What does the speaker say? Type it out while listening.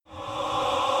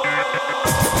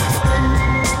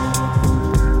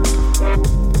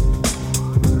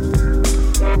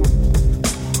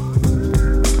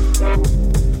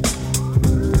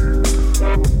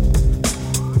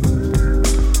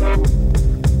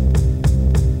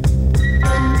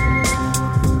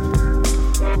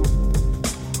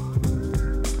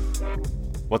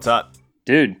What's up?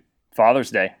 Dude, Father's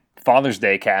Day. Father's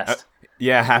Day cast.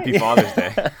 Yeah, happy Father's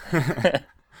Day.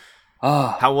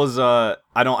 Oh, How was I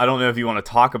don't know if you want to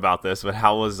talk about this, but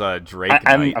how was Drake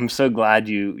night? I'm so glad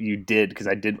you did because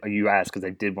you asked because I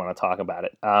did want to talk about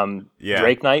it. Yeah.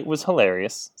 Drake night was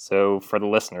hilarious. So for the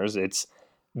listeners, it's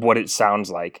what it sounds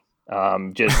like.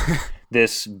 Just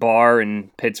this bar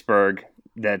in Pittsburgh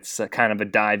that's kind of a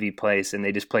divey place, and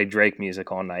they just played Drake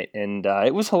music all night, and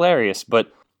it was hilarious.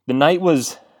 But the night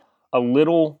was a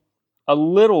little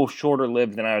shorter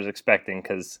lived than I was expecting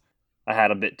because I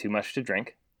had a bit too much to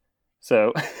drink.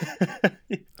 So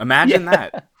Imagine yeah.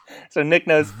 that. So Nick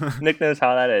knows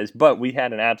how that is. But we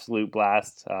had an absolute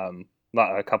blast.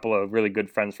 A couple of really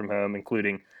good friends from home,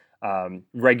 including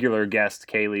regular guest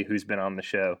Kaylee, who's been on the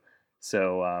show.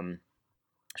 So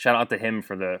shout out to him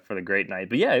for the great night.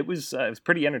 But yeah, it was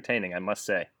pretty entertaining, I must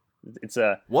say. It's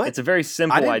a very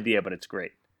simple idea, but it's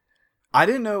great. I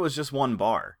didn't know it was just one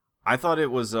bar. I thought it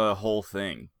was a whole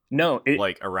thing. No,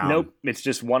 around. Nope, it's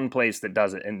just one place that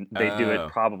does it, and they do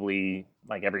it probably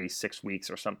like every 6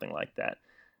 weeks or something like that.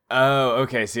 Oh,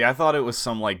 okay. See, I thought it was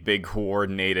some like big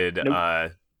coordinated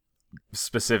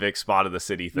specific spot of the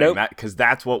city thing. Nope. Because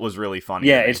that's what was really funny.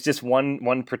 Yeah, it's just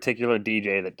one particular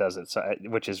DJ that does it,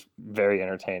 which is very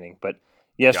entertaining. But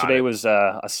yesterday was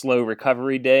a slow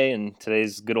recovery day, and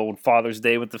today's good old Father's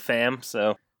Day with the fam.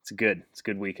 So it's a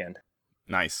good weekend.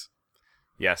 Nice.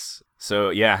 Yes. So,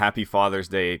 yeah, happy Father's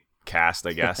Day cast,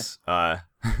 I guess.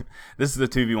 This is the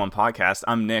 2v1 podcast.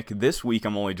 I'm Nick. This week,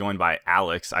 I'm only joined by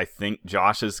Alex. I think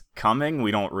Josh is coming.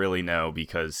 We don't really know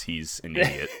because he's an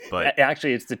idiot. But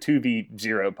actually, it's the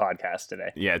 2v0 podcast today.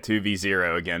 Yeah,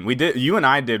 2v0 again. You and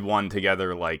I did one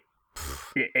together like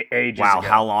ages wow, ago.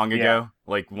 How long ago? Yeah.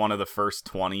 Like one of the first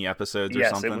 20 episodes or yes,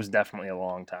 something? Yes, it was definitely a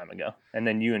long time ago. And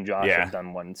then you and Josh have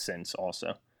done one since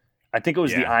also. I think it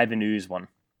was the Ivan Ooze one.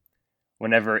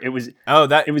 Whenever it was,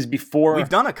 it was before. We've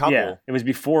done a couple. Yeah, it was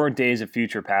before Days of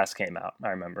Future Past came out. I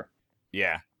remember.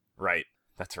 Yeah, right.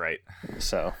 That's right.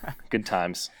 So good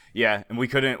times. Yeah, and we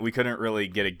couldn't really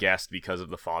get a guest because of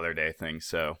the Father Day thing.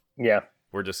 So yeah,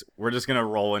 we're just gonna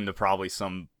roll into probably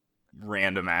some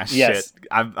random ass shit.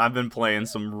 I've been playing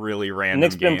some really random.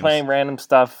 Nick's games. been playing random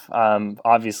stuff.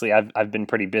 Obviously, I've been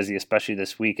pretty busy, especially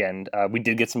this weekend. We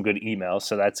did get some good emails,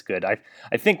 so that's good. I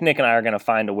think Nick and I are gonna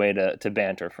find a way to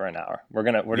banter for an hour.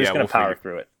 We're just gonna power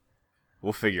through it.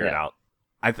 We'll figure it out.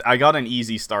 I got an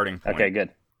easy starting point. Okay, good.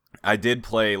 I did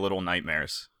play Little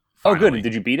Nightmares. Finally. Oh, good.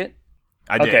 Did you beat it?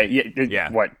 I did. Okay. Yeah.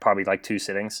 What? Probably like 2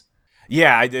 sittings.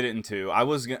 Yeah, I did it in 2. I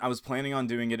was planning on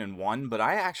doing it in 1, but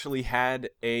I actually had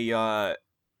a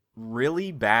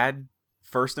really bad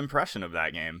first impression of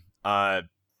that game.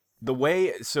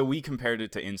 So we compared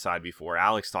it to Inside before.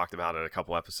 Alex talked about it a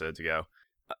couple episodes ago.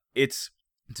 It's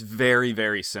very,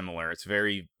 very similar. It's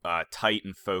very tight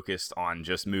and focused on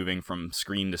just moving from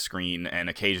screen to screen, and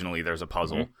occasionally there's a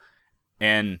puzzle. Mm-hmm.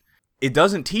 And it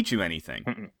doesn't teach you anything.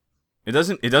 Mm-mm. It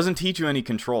doesn't teach you any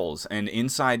controls, and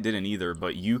Inside didn't either,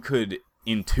 but you could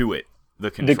intuit the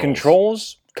controls. The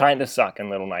controls kind of suck in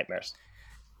Little Nightmares.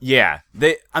 Yeah.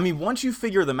 Once you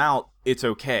figure them out, it's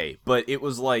okay, but it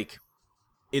was like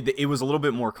it was a little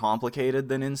bit more complicated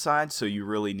than Inside, so you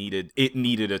really needed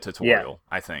a tutorial,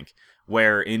 I think.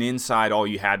 Where in Inside all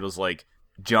you had was like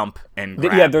jump and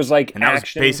grab. Yeah, there's like and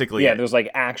action. That was basically there's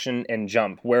like action and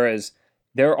jump, whereas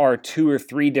there are 2 or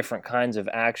 3 different kinds of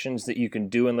actions that you can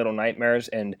do in Little Nightmares,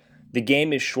 and the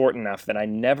game is short enough that I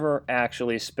never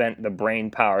actually spent the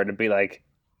brain power to be like,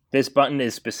 this button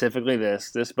is specifically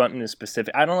this button is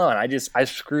specific. I don't know, and I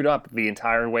screwed up the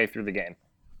entire way through the game.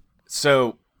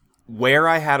 So, where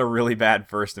I had a really bad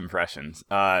first impression,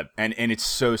 and it's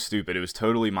so stupid, it was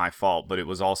totally my fault, but it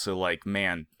was also like,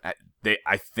 man,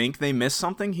 I think they missed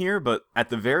something here, but at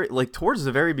the towards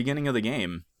the very beginning of the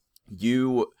game,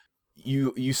 you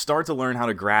start to learn how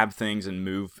to grab things and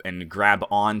move and grab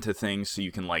onto things so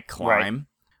you can like climb.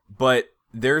 Right. But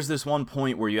there's this one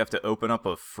point where you have to open up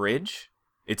a fridge.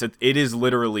 It is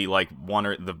literally like one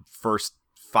or the first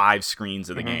 5 screens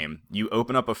of the game. You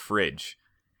open up a fridge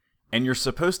and you're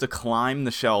supposed to climb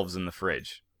the shelves in the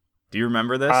fridge. Do you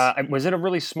remember this? Was it a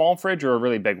really small fridge or a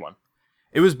really big one?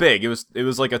 It was big. It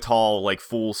was like a tall, like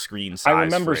full screen size I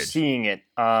remember fridge. Seeing it.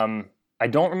 I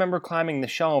don't remember climbing the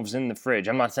shelves in the fridge.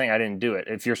 I'm not saying I didn't do it.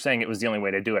 If you're saying it was the only way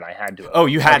to do it, I had to. Oh,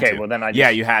 you had to. Okay, well then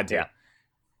you had to. Yeah.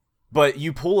 But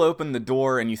you pull open the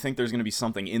door and you think there's going to be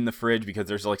something in the fridge because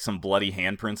there's like some bloody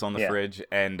handprints on the fridge.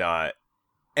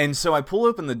 And so I pull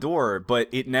open the door, but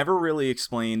it never really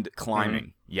explained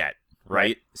climbing yet,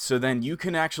 right? So then you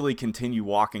can actually continue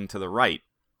walking to the right.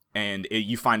 And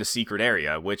you find a secret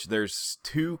area, which there's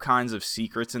 2 kinds of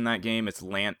secrets in that game. It's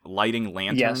lighting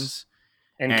lanterns. Yes.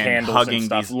 And and candles hugging and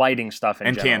stuff, these lighting stuff in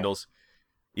and general. candles.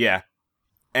 Yeah.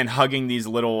 And hugging these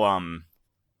little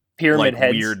Pyramid like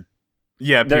heads. weird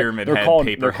They're pyramid they're head called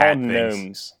paper hat things.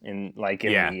 gnomes in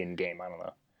Yeah. the in game. I don't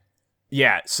know.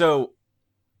 Yeah, so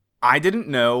I didn't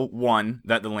know, one,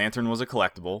 that the lantern was a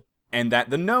collectible, and that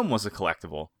the gnome was a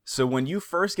collectible. So when you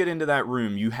first get into that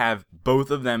room, you have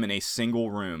both of them in a single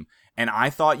room. And I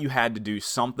thought you had to do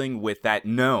something with that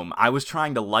gnome. I was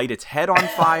trying to light its head on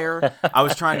fire. I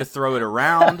was trying to throw it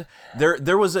around.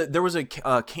 There was a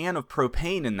can of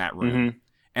propane in that room, Mm-hmm.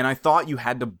 and I thought you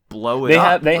had to blow it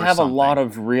up. They or have something. a lot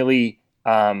of really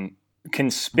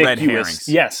conspicuous,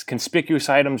 herrings. conspicuous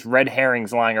items, red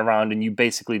herrings lying around, and you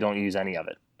basically don't use any of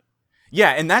it.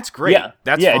 Yeah, and that's great. Yeah,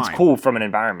 that's yeah, fine. it's cool from an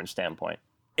environment standpoint.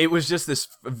 It was just this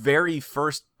very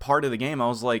first part of the game. I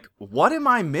was like, what am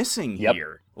I missing Yep.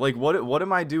 here? Like, what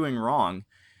am I doing wrong?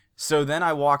 So then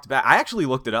I walked back. I actually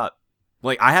looked it up.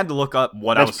 Like, I had to look up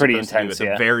what I That's was pretty supposed intense, to do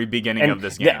at yeah. the very beginning And of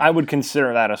this game. I would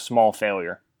consider that a small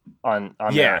failure on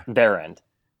Yeah. their end.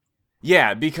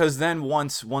 Yeah, because then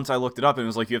once I looked it up, and it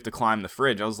was like, you have to climb the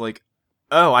fridge. I was like,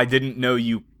 oh, I didn't know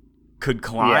you could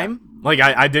climb? Yeah. Like,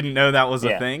 I didn't know that was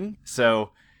Yeah. a thing.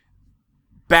 So,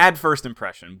 bad first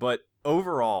impression. But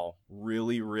overall,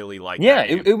 really, really liked Yeah, that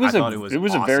game. it was I a thought it was a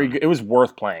awesome. very good, it was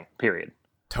worth playing. Period.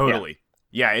 Totally.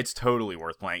 Yeah, it's totally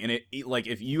worth playing. And it like,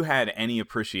 if you had any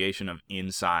appreciation of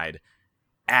Inside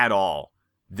at all,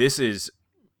 this is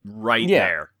right Yeah.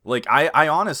 there. Like, I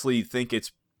honestly think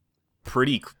it's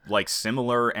pretty like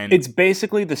similar, and It's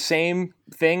basically the same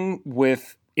thing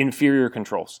with inferior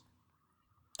controls.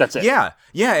 That's it. yeah,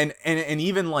 and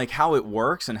even like how it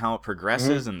works and how it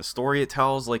progresses and the story it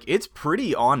tells, like, it's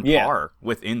pretty on Yeah. par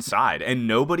with Inside, and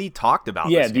nobody talked about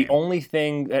Yeah, this the game. only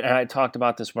thing, and I talked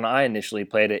about this when I initially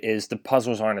played it, is the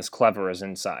puzzles aren't as clever as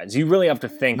Inside. You really have to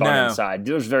think on No. Inside.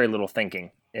 There's very little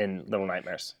thinking in Little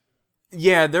Nightmares.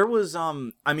 Yeah, there was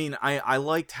I mean, I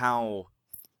liked how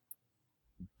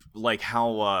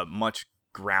much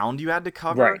ground you had to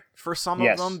cover Right. for some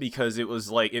Yes. of them, because it was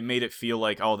like, it made it feel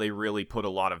like, oh, they really put a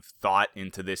lot of thought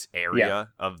into this area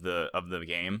of the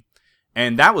game.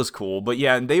 And that was cool. But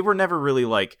yeah, they were never really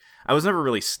like, I was never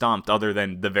really stumped other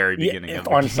than the very beginning of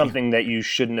the on game. something that you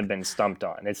shouldn't have been stumped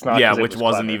on. It's not Yeah, 'cause it which was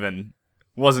wasn't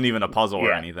clever. even a puzzle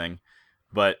or Yeah. anything.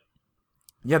 But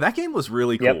yeah, that game was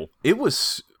really Yep. cool. It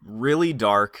was really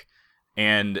dark,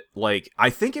 and like, I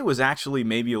think it was actually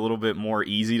maybe a little bit more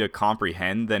easy to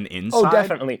comprehend than Inside. Oh,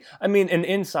 definitely. I mean, and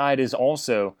Inside is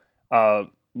also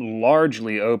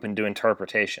largely open to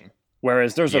interpretation,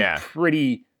 whereas there's Yeah. a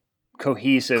pretty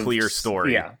cohesive, Clear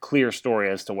story. Yeah, clear story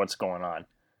as to what's going on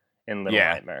in Little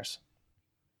Yeah. Nightmares.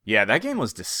 Yeah, that game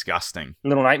was disgusting.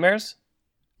 Little Nightmares?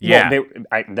 Yeah. Well,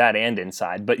 that and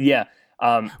Inside, but yeah.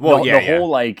 Well, the yeah. whole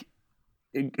like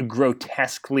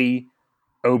grotesquely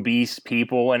obese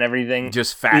people and everything.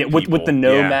 Just fat with people. the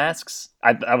no Yeah. masks.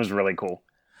 That was really cool.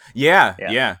 Yeah,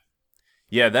 Yeah.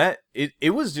 yeah. That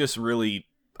it was just really.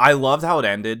 I loved how it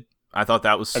ended. I thought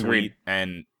that was sweet, Agreed.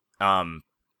 and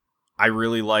I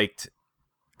really liked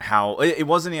how it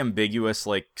wasn't ambiguous,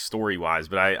 like, story wise,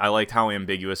 but I liked how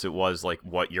ambiguous it was, like,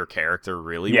 what your character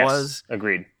really Yes, was.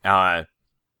 agreed. I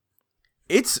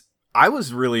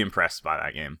was really impressed by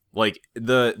that game. Like,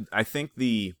 I think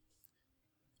the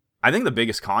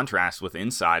biggest contrast with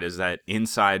Inside is that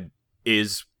Inside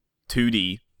is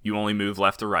 2D. You only move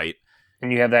left to right.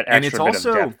 And you have that And extra it's bit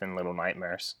of also- depth in Little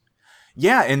Nightmares.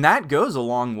 Yeah, and that goes a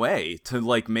long way to,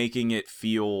 like, making it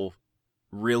feel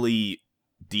really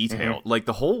detailed. Like,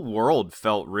 the whole world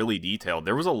felt really detailed.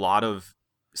 There was a lot of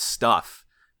stuff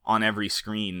on every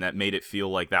screen that made it feel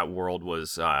like that world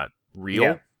was real,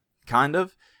 Yeah. kind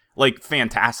of. Like,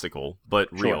 fantastical, but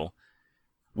Sure. real.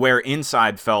 Where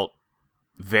Inside felt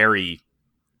very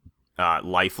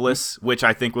lifeless, which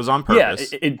I think was on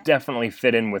purpose. Yeah, it definitely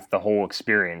fit in with the whole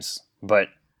experience, but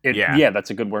Yeah. that's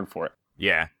a good word for it.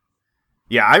 Yeah.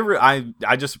 Yeah,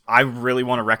 I really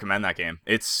want to recommend that game.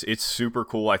 It's super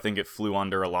cool. I think it flew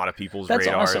under a lot of people's That's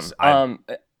radars. awesome.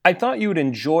 I thought you would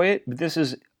enjoy it, but this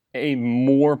is a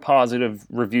more positive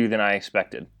review than I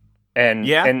expected. And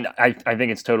Yeah. and I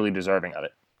think it's totally deserving of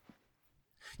it.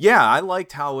 Yeah, I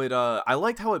liked how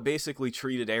it basically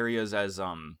treated areas as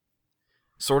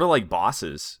sort of like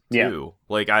bosses too. Yeah.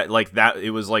 Like, I like that it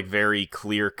was like very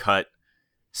clear-cut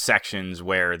sections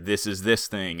where this is this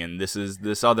thing and this is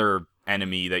this other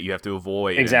enemy that you have to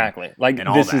avoid. Exactly. Like, and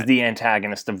all this is that. the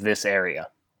antagonist of this area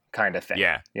kind of thing.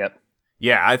 Yeah. Yep.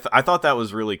 Yeah, I thought that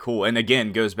was really cool. And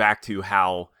again, goes back to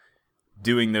how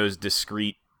doing those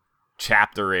discrete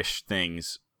chapter-ish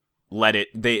things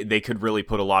they could really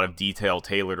put a lot of detail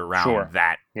tailored around Sure.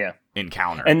 that Yeah.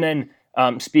 encounter. And then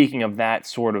Speaking of that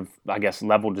sort of, I guess,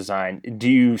 level design, do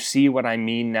you see what I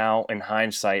mean now in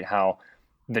hindsight? How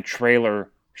the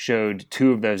trailer showed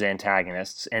 2 of those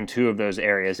antagonists and 2 of those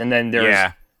areas, and then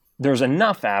there's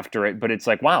enough after it, but it's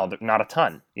like, wow, not a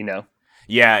ton, you know?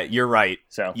 Yeah, you're right.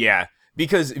 So yeah,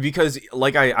 because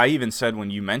like I even said when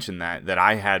you mentioned that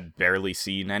I had barely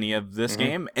seen any of this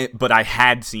game, but I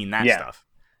had seen that stuff,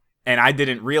 and I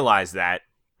didn't realize that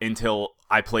until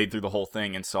I played through the whole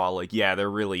thing and saw like, yeah, there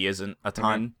really isn't a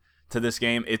ton to this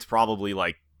game. It's probably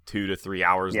like 2 to 3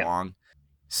 hours long,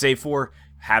 save for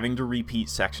having to repeat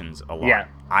sections a lot. Yeah.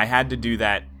 I had to do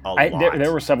that a lot.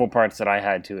 There were several parts that I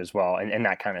had to as well, and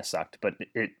that kind of sucked, but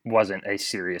it wasn't a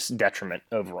serious detriment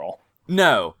overall.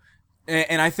 No.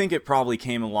 And I think it probably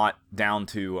came a lot down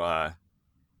to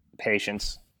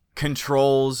patience,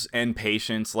 controls, and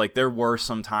patience. Like, there were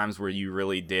some times where you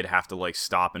really did have to like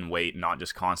stop and wait, and not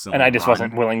just constantly. And I just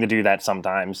wasn't willing to do that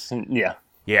sometimes. Yeah.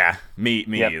 Yeah. Me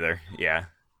either. Yeah.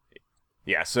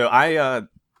 Yeah. So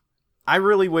I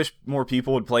really wish more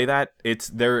people would play that.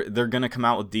 They're gonna come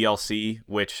out with DLC,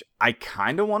 which I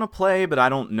kind of want to play, but I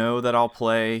don't know that I'll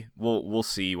play. We'll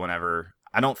see whenever.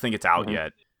 I don't think it's out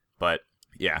yet, but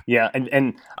yeah. Yeah,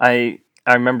 and I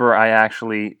remember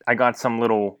I got some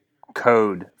little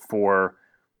code for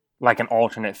like an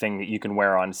alternate thing that you can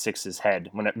wear on Six's head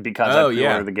because I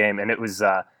pre-ordered the game, and it was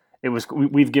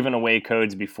we've given away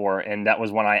codes before, and that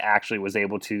was one I actually was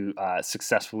able to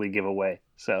successfully give away.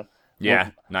 So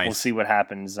yeah, nice. We'll see what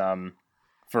happens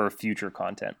for future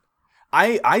content.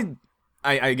 I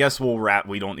guess we'll wrap.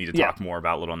 We don't need to talk more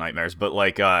about Little Nightmares, but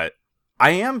like I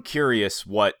am curious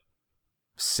what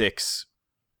Six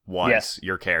was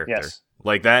your character. Yes.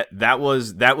 Like that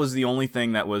was the only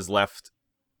thing that was left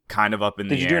kind of up in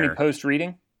the air. Did you do any post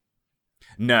reading?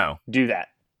 No. Do that.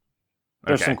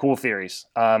 There's some cool theories.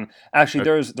 Actually,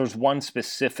 there's one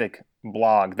specific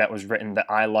blog that was written that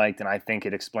I liked, and I think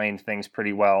it explained things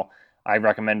pretty well. I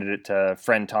recommended it to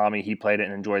friend Tommy. He played it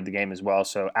and enjoyed the game as well.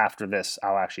 So after this,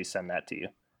 I'll actually send that to you.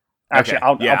 Actually,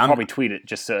 I'll probably tweet it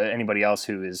just so anybody else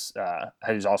who's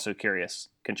also curious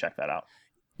can check that out.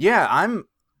 Yeah,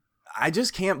 I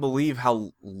just can't believe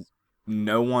how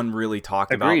no one really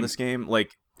talked about this game.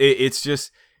 Like, it's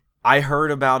just, I heard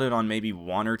about it on maybe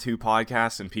 1 or 2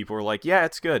 podcasts, and people were like, yeah,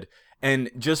 it's good. And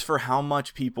just for how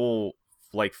much people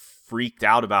like freaked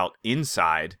out about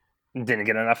Inside, didn't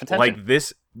get enough attention. Like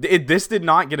this did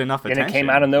not get enough attention. And it came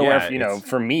out of nowhere,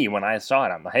 for me, when I saw it,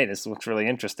 I'm like, hey, this looks really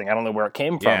interesting. I don't know where it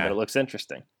came from, but it looks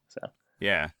interesting. So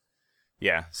yeah.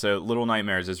 So Little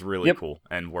Nightmares is really cool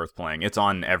and worth playing. It's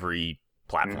on every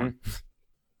platform.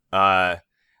 Now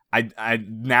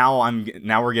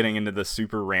we're getting into the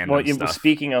super random stuff.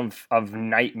 Speaking of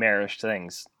nightmarish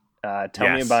things, tell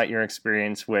me about your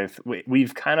experience with.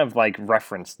 We've kind of like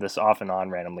referenced this off and on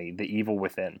randomly. The Evil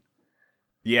Within.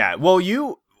 Yeah. Well,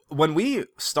 when we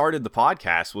started the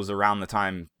podcast was around the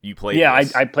time you played. Yeah,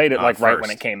 this, I played it like first. Right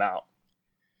when it came out.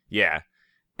 Yeah,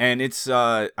 and it's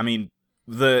I mean,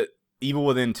 the Evil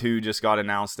Within 2 just got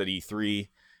announced at E3.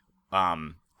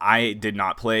 I did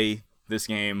not play this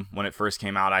game when it first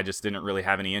came out. I just didn't really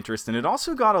have any interest, and it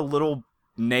also got a little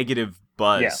negative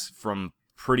buzz from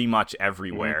pretty much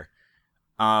everywhere.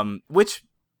 Which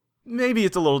maybe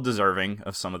it's a little deserving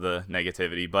of some of the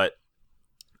negativity, but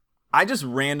I just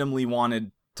randomly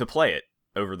wanted to play it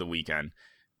over the weekend.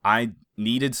 I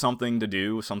needed something to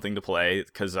do, something to play,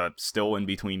 because I'm still in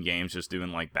between games, just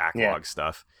doing like backlog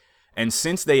stuff. And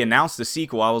since they announced the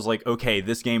sequel, I was like, okay,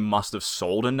 this game must have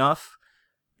sold enough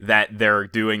that they're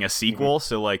doing a sequel.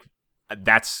 So like,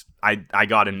 that's I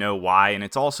got to know why. And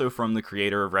it's also from the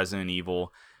creator of Resident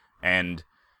Evil and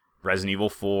Resident Evil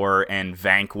 4 and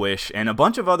Vanquish and a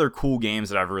bunch of other cool games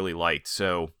that I've really liked.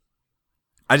 So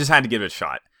I just had to give it a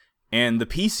shot. And the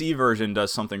PC version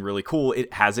does something really cool.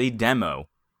 It has a demo,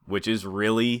 which is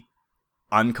really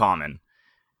uncommon.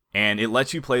 And it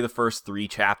lets you play the first 3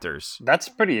 chapters. That's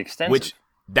pretty extensive.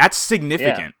 That's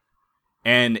significant.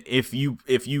 And if you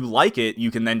like it,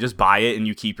 you can then just buy it and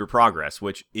you keep your progress,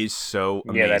 which is so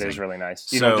amazing. Yeah, that is really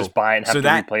nice. You don't just buy it and have to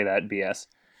replay that BS.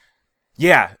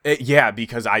 Yeah,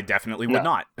 because I definitely would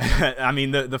not. I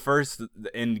mean, the first,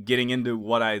 and getting into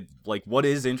what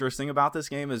is interesting about this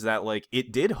game is that like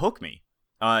it did hook me.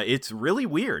 It's really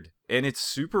weird and it's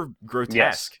super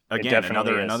grotesque. Again,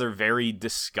 another very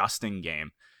disgusting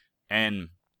game, and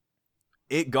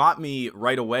it got me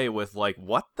right away with like,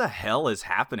 what the hell is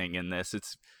happening in this?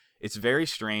 It's very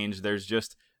strange. There's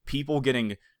just people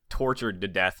getting tortured to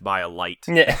death by a light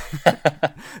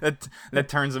that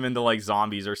turns them into like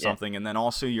zombies or something, and then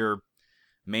also your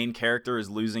main character is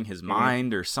losing his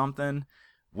mind or something,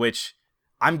 which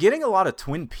I'm getting a lot of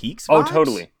Twin Peaks vibes. Oh,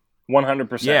 totally.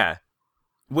 100%. Yeah,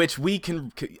 which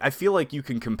I feel like you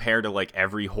can compare to like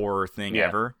every horror thing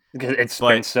ever. Because it's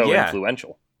been so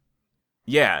influential.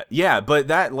 Yeah, but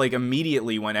that like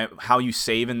immediately how you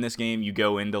save in this game, you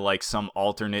go into like some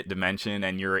alternate dimension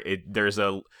and there's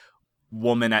a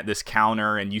woman at this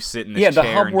counter and you sit in this chair.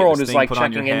 Yeah, the hub and world get this is thing like put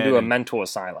on your checking head into a mental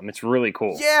asylum. It's really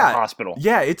cool. Yeah, a hospital.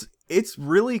 Yeah, it's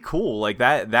really cool. Like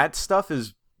that stuff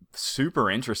is super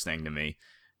interesting to me,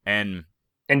 and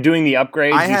doing the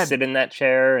upgrades, you sit in that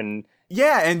chair and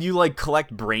and you like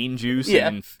collect brain juice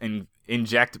and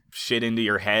inject shit into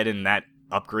your head, and that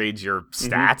upgrades your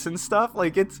stats and stuff.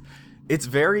 Like it's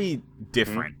very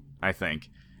different, I think.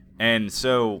 And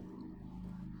so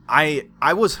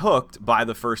I was hooked by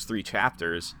the first 3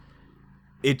 chapters.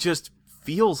 It just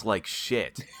feels like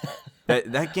shit.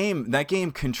 that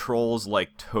game controls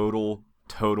like total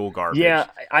garbage. Yeah,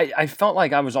 I felt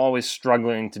like I was always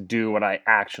struggling to do what I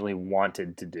actually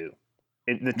wanted to do.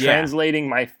 Translating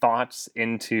my thoughts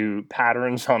into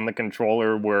patterns on the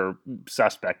controller were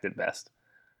suspect at best.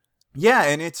 Yeah,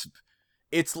 and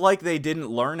it's like they didn't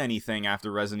learn anything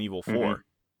after Resident Evil 4.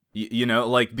 You know,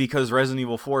 like, because Resident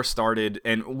Evil 4 started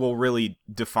and will really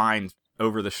define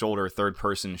over-the-shoulder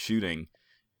third-person shooting.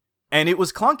 And it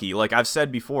was clunky. Like I've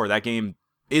said before, that game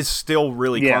is still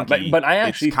really clunky. But I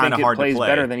actually think it plays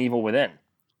better than Evil Within.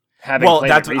 I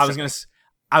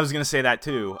was gonna say that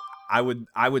too. I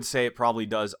would say it probably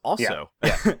does also.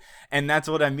 Yeah. And that's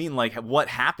what I mean. Like, what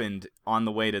happened on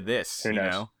the way to this? Who knows?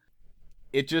 You know,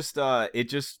 it just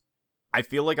I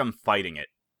feel like I'm fighting it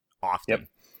often.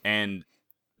 And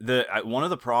one of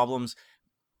the problems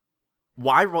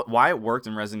why it worked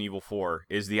in Resident Evil 4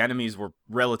 is the enemies were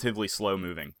relatively slow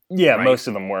moving. Yeah, right? Most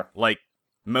of them were. Like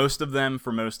most of them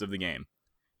for most of the game.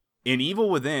 In Evil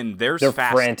Within, they're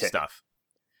fast frantic stuff.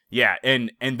 Yeah,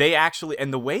 and they actually,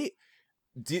 and the way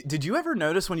did you ever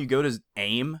notice when you go to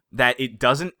aim that it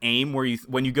doesn't aim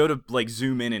when you go to like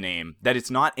zoom in and aim, that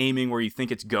it's not aiming where you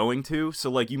think it's going to?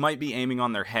 So like you might be aiming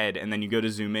on their head and then you go to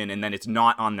zoom in and then it's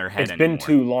not on their head anymore. It's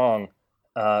been too long.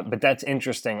 But that's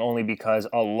interesting only because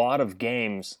a lot of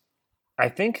games, I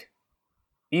think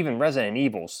even Resident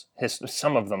Evil's,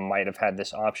 some of them might have had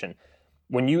this option.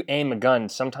 When you aim a gun,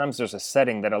 sometimes there's a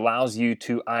setting that allows you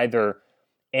to either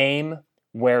aim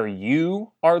where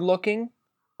you are looking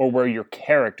or where your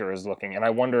character is looking, and I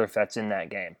wonder if that's in that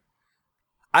game.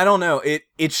 I don't know.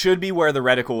 It should be where the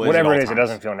reticle is. Whatever it is, times. It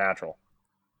doesn't feel natural.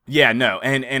 Yeah, no,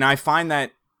 and I find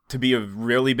that to be a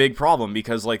really big problem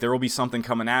because like there will be something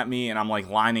coming at me and I'm like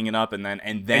lining it up and then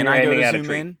I go to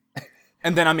zoom in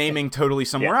and then I'm aiming totally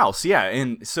somewhere else. Yeah,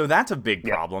 and so that's a big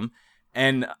problem.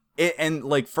 And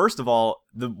like first of all,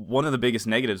 one of the biggest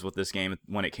negatives with this game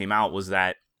when it came out was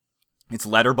that it's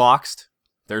letterboxed.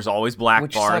 There's always black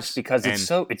Which bars sucks because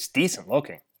it's decent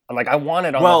looking. Like I want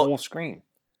it on the whole screen.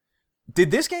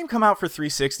 Did this game come out for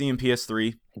 360 and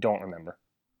PS3? I don't remember.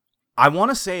 I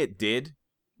want to say it did,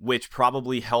 which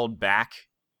probably held back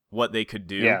what they could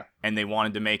do. Yeah. And they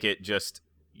wanted to make it just,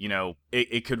 you know,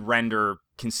 it could render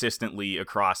consistently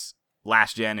across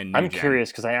last gen and new gen. I'm curious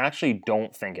because I actually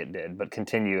don't think it did, but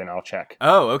continue and I'll check.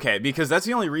 Oh, okay. Because that's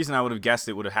the only reason I would have guessed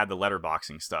it would have had the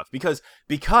letterboxing stuff. Because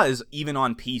even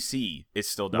on PC, it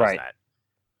still does that.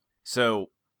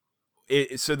 So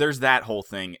there's that whole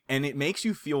thing. And it makes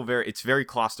you feel it's very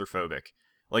claustrophobic.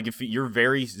 Like, if you're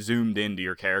very zoomed into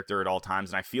your character at all times,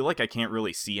 and I feel like I can't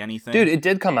really see anything. Dude, it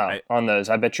did come out on those.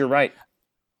 I bet you're right.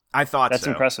 I thought That's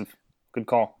impressive. Good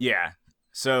call. Yeah.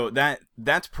 So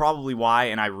that's probably why,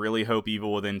 and I really hope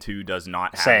Evil Within 2 does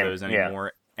not have those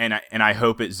anymore. Yeah. And I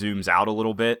hope it zooms out a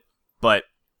little bit. But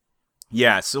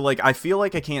yeah, so like I feel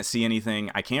like I can't see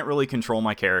anything. I can't really control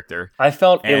my character. I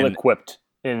felt ill-equipped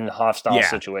in hostile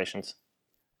situations.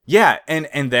 Yeah,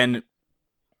 and then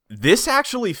this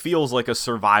actually feels like a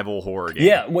survival horror game.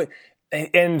 Yeah,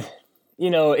 and you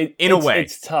know, in a way,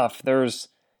 it's tough. There's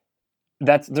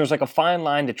like a fine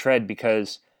line to tread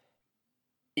because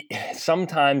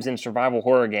sometimes in survival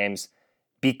horror games,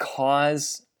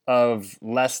 because of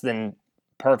less than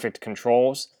perfect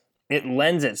controls, it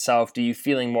lends itself to you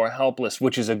feeling more helpless,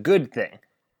 which is a good thing.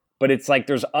 But it's like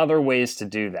there's other ways to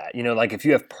do that. You know, like if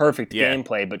you have perfect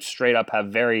gameplay but straight up have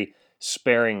very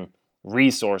sparing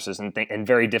resources and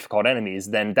very difficult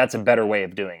enemies, then that's a better way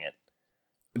of doing it.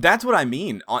 That's what I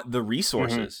mean. The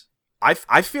resources. I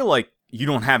feel like you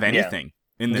don't have anything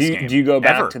in this game. Do you go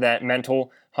back to that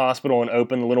mental hospital and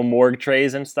open the little morgue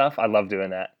trays and stuff? I love doing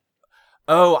that.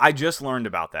 Oh, I just learned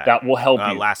about that. That will help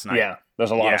you. Last night. Yeah,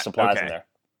 there's a lot of supplies in there.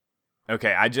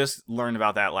 Okay, I just learned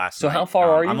about that last night. So how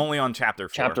far are you? I'm only on chapter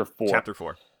 4. Chapter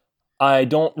 4. I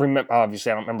don't remember.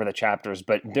 Obviously, I don't remember the chapters,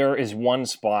 but there is one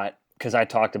spot because I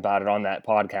talked about it on that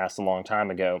podcast a long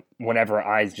time ago. Whenever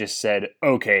I just said,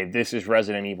 okay, this is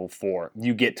Resident Evil 4,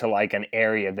 you get to like an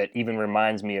area that even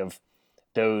reminds me of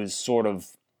those sort of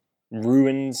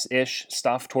ruins-ish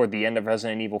stuff toward the end of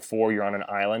Resident Evil 4. You're on an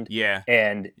island. Yeah.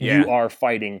 And Yeah. you are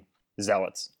fighting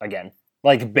zealots again.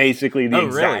 Like basically the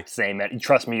exact same.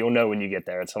 Trust me, you'll know when you get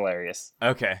there. It's hilarious.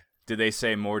 Okay. Did they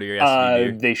say more to your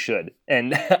SVU? They should.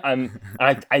 And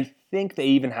I think they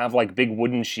even have like big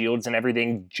wooden shields and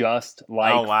everything, just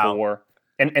like 4.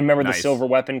 And remember the silver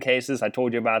weapon cases? I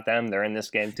told you about them. They're in this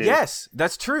game too. Yes,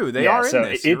 that's true. They are in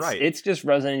this. You're right. It's just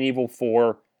Resident Evil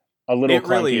 4, a little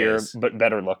clunkier, but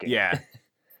better looking. Yeah.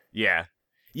 Yeah.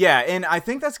 Yeah, and I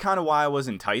think that's kind of why I was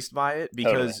enticed by it,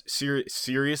 because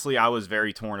seriously, I was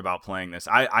very torn about playing this.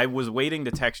 I was waiting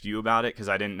to text you about it because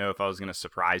I didn't know if I was going to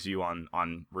surprise you on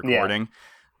recording. Yeah.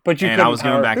 But you couldn't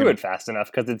power through it fast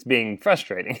enough because it's being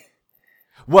frustrating.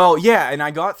 Well, yeah, and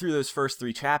I got through those first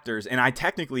 3 chapters, and I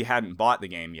technically hadn't bought the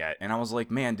game yet, and I was like,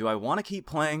 man, do I want to keep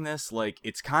playing this? Like,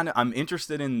 it's kind of, I'm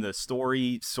interested in the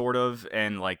story, sort of,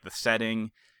 and like the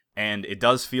setting, and it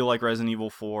does feel like Resident Evil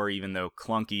 4, even though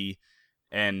clunky.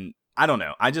 And I don't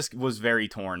know. I just was very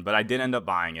torn, but I did end up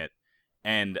buying it.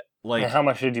 And like, how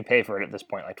much did you pay for it at this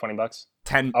point? Like $20?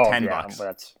 $10 bucks.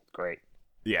 That's great.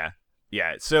 Yeah.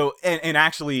 Yeah. So, and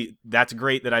actually, that's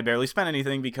great that I barely spent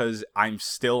anything, because I'm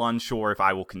still unsure if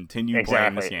I will continue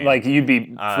playing this game. Like, you'd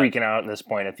be freaking out at this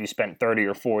point if you spent 30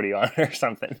 or 40 on it or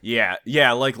something. Yeah.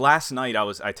 Yeah. Like last night,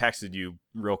 I texted you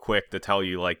real quick to tell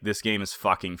you, like, this game is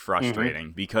fucking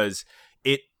frustrating because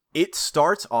it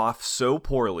starts off so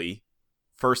poorly.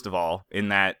 First of all, in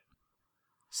that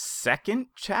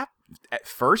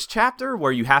first chapter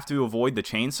where you have to avoid the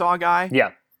chainsaw guy.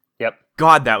 Yeah. Yep.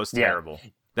 God, that was terrible.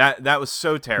 Yeah. That was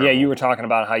so terrible. Yeah, you were talking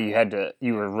about how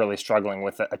you were really struggling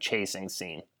with a chasing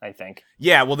scene, I think.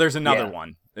 Yeah, well, there's another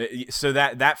one. So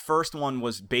that first one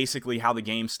was basically how the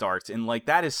game starts, and like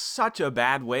that is such a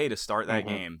bad way to start that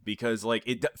game, because like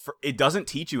it doesn't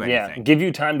teach you anything. Yeah, give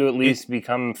you time to at least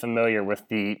become familiar with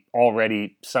the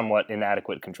already somewhat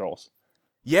inadequate controls.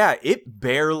 Yeah, it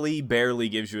barely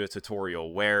gives you a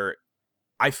tutorial, where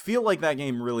I feel like that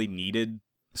game really needed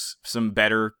some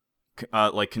better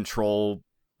like control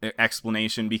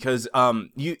explanation, because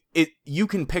you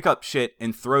can pick up shit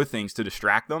and throw things to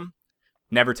distract them.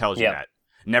 Never tells you that.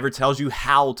 Never tells you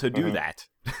how to do that.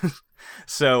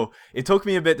 So it took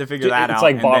me a bit to figure that out. It's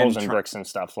like bottles and bricks and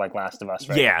stuff, like Last of Us,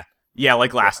 right? Yeah,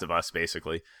 like Last of Us,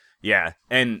 basically. Yeah,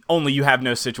 and only you have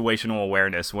no situational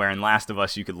awareness, where in Last of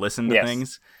Us you could listen to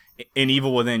things. In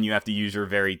Evil Within, you have to use your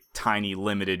very tiny,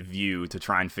 limited view to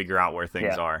try and figure out where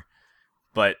things are.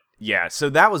 But yeah,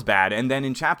 so that was bad. And then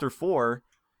in Chapter 4,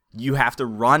 you have to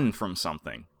run from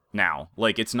something now.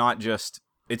 Like, it's not just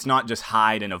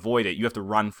hide and avoid it. You have to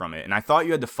run from it. And I thought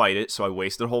you had to fight it, so I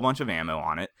wasted a whole bunch of ammo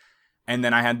on it. And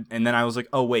then I was like,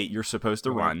 oh wait, you're supposed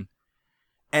to run.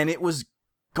 And it was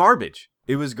garbage.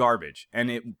 It was garbage,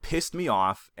 and it pissed me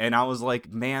off, and I was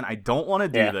like, man, I don't want to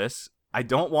do this. I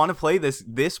don't want to play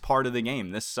this part of the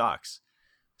game. This sucks.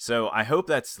 So I hope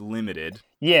that's limited.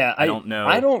 Yeah, I don't know.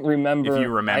 I don't remember. If you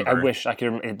remember. I wish I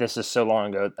could. This is so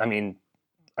long ago. I mean,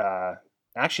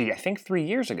 actually, I think 3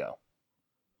 years ago.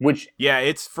 Yeah,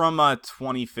 it's from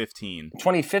 2015.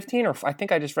 2015, or I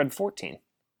think I just read 14.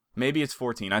 Maybe it's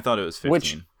 14. I thought it was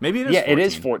 15. Maybe it is 14. Yeah, it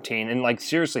is 14. And like,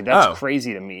 seriously, that's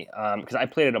crazy to me. Because I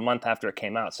played it a month after it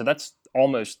came out. So that's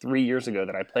almost 3 years ago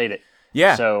that I played it.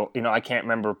 Yeah. So, I can't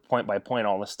remember point by point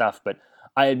all this stuff. But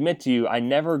I admit to you, I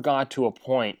never got to a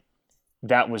point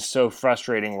that was so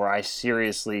frustrating where I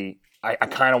seriously, I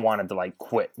kind of wanted to like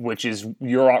quit, which is,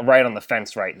 you're right on the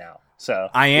fence right now. So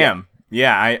I am.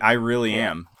 Yeah, I really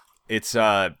am. It's,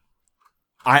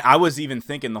 I was even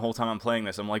thinking the whole time I'm playing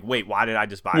this, I'm like, wait, why did I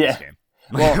just buy this game?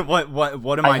 Well, what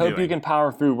am I doing? I hope you can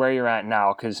power through where you're at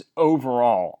now, because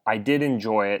overall, I did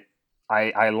enjoy it.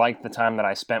 I liked the time that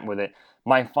I spent with it.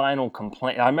 My final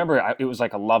complaint, I remember it was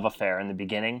like a love affair in the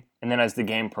beginning, and then as the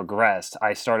game progressed,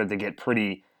 I started to get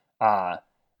pretty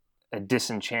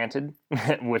disenchanted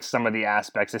with some of the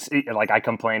aspects. Like, I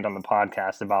complained on the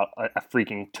podcast about a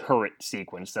freaking turret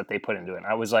sequence that they put into it. And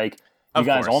I was like, you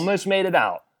guys almost made it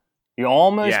out. You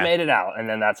almost made it out, and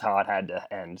then that's how it had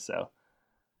to end. So,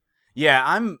 yeah,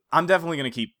 I'm definitely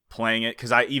gonna keep playing it,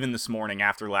 because even this morning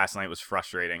after last night was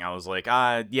frustrating. I was like,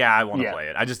 I want to play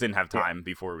it. I just didn't have time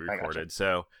before we recorded,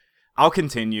 so I'll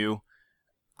continue.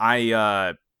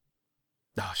 I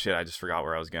just forgot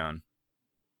where I was going.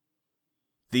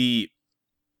 The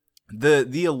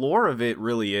allure of it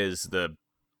really is the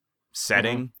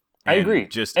setting. I agree.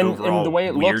 Just and overall the way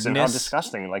it weirdness. looks and how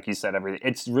disgusting, like you said, everything.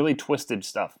 It's really twisted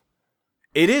stuff.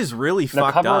 It is really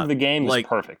fucked up. The cover of the game is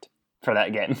perfect. for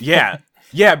that game. Yeah.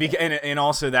 And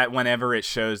also that whenever it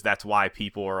shows that's why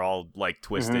people are all like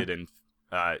twisted and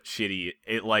shitty,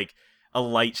 it like a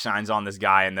light shines on this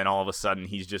guy and then all of a sudden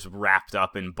he's just wrapped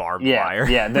up in barbed wire.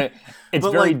 Yeah, it's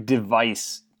But, very like,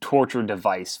 torture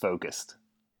device focused.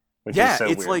 Which is so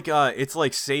it's weird. it's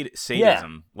like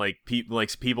sadism, like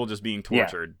people just being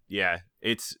tortured. Yeah,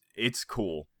 it's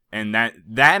cool. And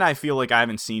that I feel like I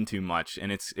haven't seen too much,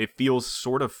 and it feels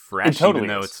sort of fresh, totally even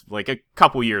though is. it's like a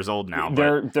couple years old now.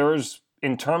 There's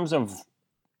in terms of,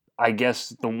 I guess,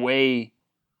 the way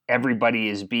everybody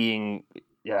is being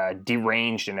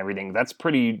deranged and everything. That's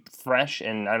pretty fresh,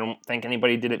 and I don't think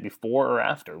anybody did it before or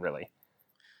after, really.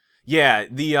 Yeah,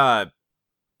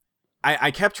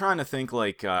 I kept trying to think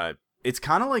like it's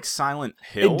kind of like Silent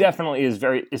Hill. It definitely is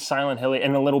Silent Hill,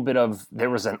 and a little bit of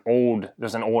there's an old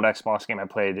Xbox game I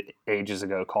played ages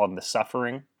ago called The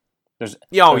Suffering.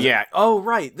 Oh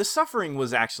right, The Suffering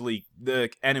was actually,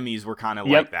 the enemies were kind of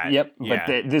like that. Yep. Yeah.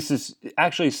 But this is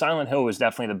actually, Silent Hill is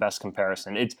definitely the best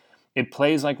comparison. It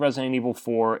plays like Resident Evil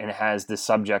 4 and has the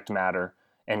subject matter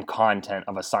and content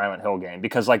of a Silent Hill game,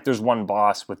 because like there's one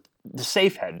boss with the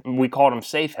safe head. We called them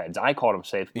safe heads. I called them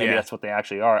safe. Maybe that's what they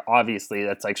actually are. Obviously,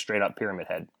 that's like straight up Pyramid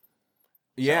Head.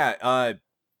 Yeah.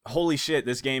 Holy shit!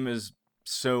 This game is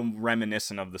so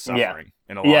reminiscent of The Suffering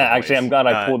in a lot of actually, ways. I'm glad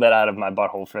I pulled that out of my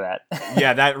butthole for that.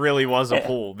 Yeah, that really was a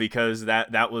pull, because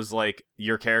that was like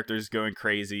your character's going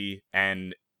crazy,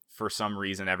 and for some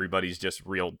reason everybody's just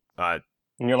real and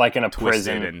you're like in a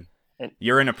prison, and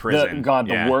you're in a prison.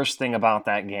 The worst thing about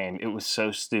that game, it was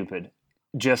so stupid.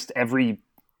 Just every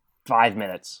 5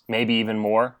 minutes, maybe even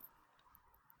more,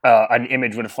 an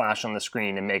image would flash on the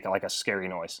screen and make like a scary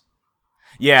noise.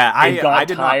 Yeah, I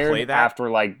did not play that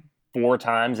after like 4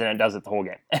 times, and it does it the whole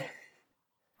game.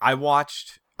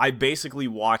 I basically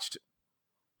watched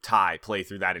Ty play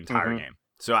through that entire game.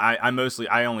 So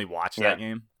I only watched that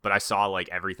game, but I saw like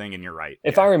everything, and you're right.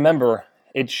 If I remember,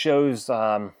 it shows,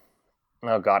 oh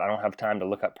God, I don't have time to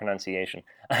look up pronunciation.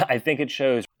 I think it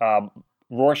shows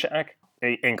Rorschach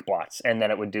ink blots, and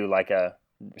then it would do like a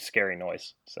scary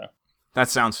noise. So that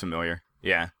sounds familiar.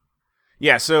 Yeah.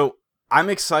 So I'm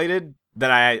excited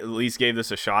that I at least gave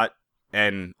this a shot,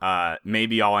 and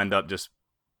maybe I'll end up just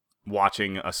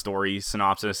watching a story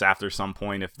synopsis after some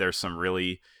point if there's some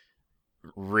really,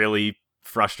 really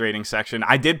frustrating section.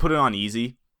 I did put it on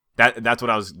easy. That's what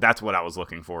I was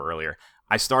looking for earlier.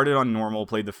 I started on normal,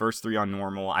 played the first 3 on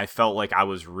normal. I felt like I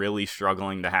was really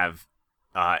struggling to have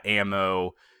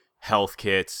ammo, health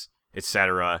kits,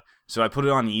 etc. So I put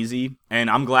it on easy, and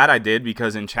I'm glad I did,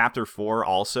 because in chapter 4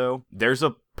 also, there's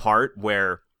a part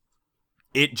where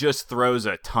it just throws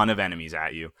a ton of enemies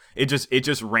at you. It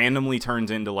just randomly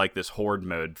turns into like this horde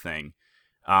mode thing.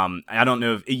 I don't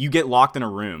know if you get locked in a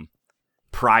room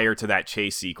prior to that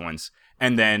chase sequence,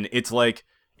 and then it's like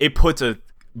it puts a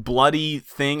bloody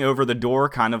thing over the door,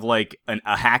 kind of like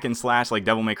a hack and slash, like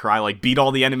Devil May Cry, like beat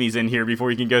all the enemies in here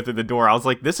before you can go through the door. I was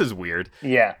like, this is weird.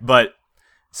 Yeah. But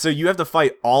so you have to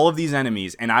fight all of these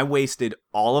enemies, and I wasted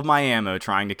all of my ammo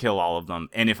trying to kill all of them.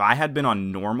 And if I had been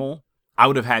on normal, I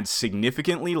would have had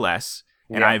significantly less,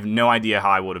 and I have no idea how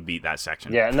I would have beat that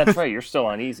section. Yeah, and that's right. You're still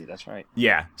on easy. That's right.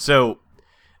 Yeah. So,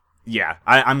 yeah,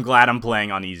 I'm glad I'm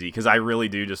playing on easy, because I really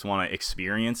do just want to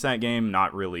experience that game,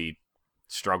 not really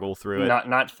struggle through it.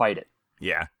 Not fight it.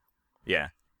 Yeah.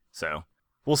 So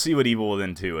we'll see what Evil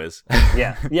Within 2 is.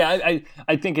 Yeah.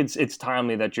 I think it's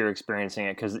timely that you're experiencing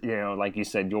it, because like you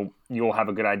said, you'll have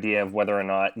a good idea of whether or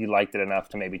not you liked it enough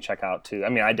to maybe check out 2. I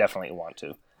mean, I definitely want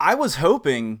to. I was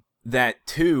hoping that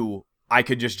 2, I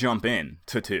could just jump in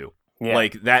to 2. Yeah.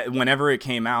 Like that, whenever it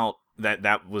came out,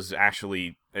 that was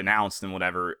actually announced and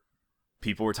whatever,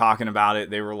 people were talking about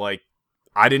it. They were like,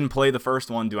 I didn't play the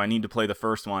first one. Do I need to play the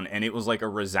first one? And it was like a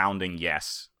resounding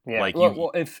yes. Yeah. Like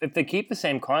well, if they keep the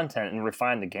same content and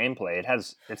refine the gameplay,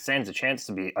 it stands a chance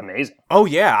to be amazing. Oh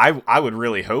yeah, I would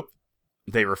really hope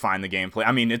they refine the gameplay.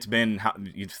 I mean, it's been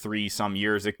 3 some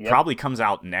years. It probably comes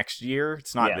out next year.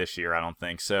 It's not this year, I don't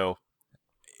think. So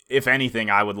if anything,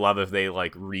 I would love if they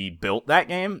like rebuilt that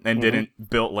game and didn't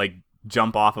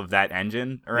jump off of that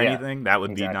engine or anything. That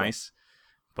would be nice.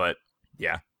 But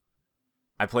yeah.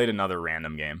 I played another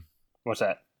random game. What's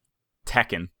that?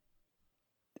 Tekken.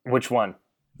 Which one?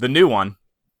 The new one.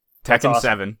 Tekken awesome.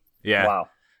 7. Yeah.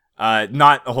 Wow.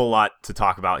 Not a whole lot to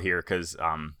talk about here, because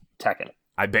Tekken.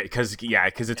 I bet because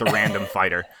it's a random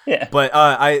fighter. Yeah. But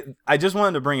I just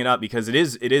wanted to bring it up because it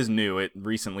is new. It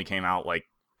recently came out like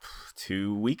 3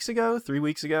 weeks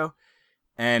ago,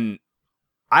 and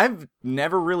I've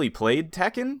never really played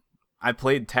Tekken. I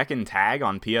played Tekken Tag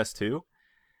on PS2.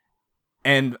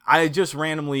 And I just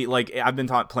randomly, like, I've been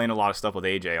playing a lot of stuff with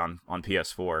AJ on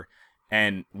PS4,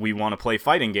 and we want to play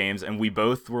fighting games, and we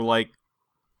both were like,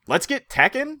 let's get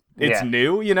Tekken. It's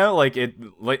new, we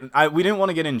didn't want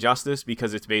to get Injustice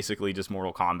because it's basically just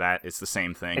Mortal Kombat. It's the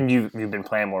same thing. And you've been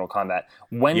playing Mortal Kombat.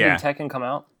 When did Tekken come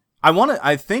out?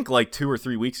 I think like 2 or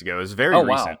 3 weeks ago. It was very recent.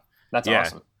 Wow. That's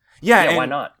awesome. Yeah, why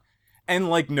not? And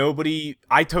like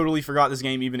I totally forgot this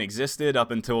game even existed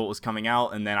up until it was coming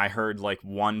out, and then I heard like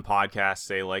one podcast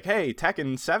say like, "Hey,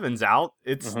 Tekken 7's out.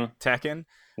 It's Tekken."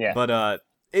 Yeah. But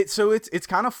it's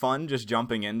kind of fun just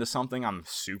jumping into something I'm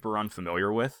super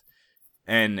unfamiliar with.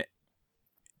 And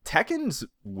Tekken's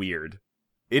weird.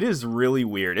 It is really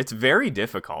weird. It's very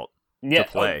difficult to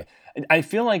play. I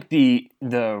feel like the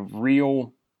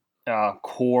real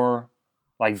core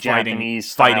like Japanese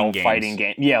style fighting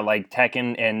game. Yeah, like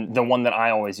Tekken, and the one that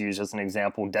I always use as an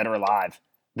example, Dead or Alive.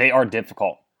 They are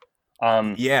difficult.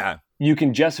 You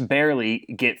can just barely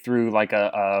get through like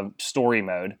a story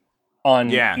mode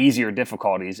on easier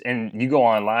difficulties, and you go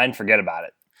online, forget about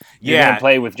it. You're going to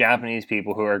play with Japanese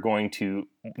people who are going to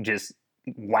just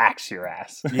wax your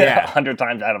ass 100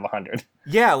 times out of 100.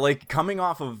 Yeah, like coming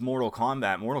off of Mortal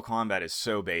Kombat is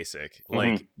so basic.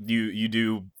 Like you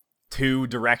do 2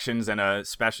 directions and a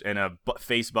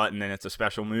face button, and it's a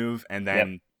special move, and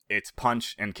then it's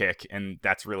punch and kick, and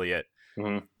that's really it.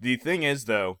 The thing is,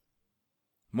 though,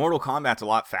 Mortal Kombat's a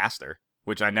lot faster,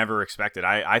 which I never expected.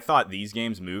 I thought these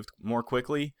games moved more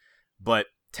quickly, but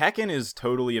Tekken is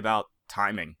totally about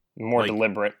timing. More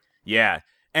deliberate. Yeah.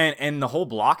 And the whole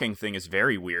blocking thing is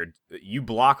very weird. You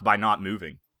block by not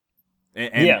moving.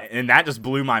 And that just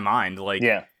blew my mind. Like,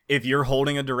 if you're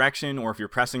holding a direction or if you're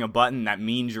pressing a button, that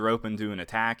means you're open to an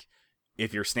attack.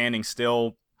 If you're standing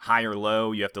still, high or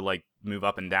low, you have to like move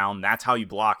up and down. That's how you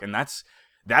block. And that's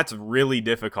really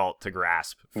difficult to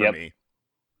grasp for me.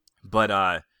 But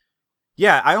I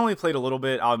only played a little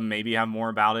bit. I'll maybe have more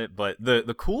about it. But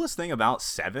the coolest thing about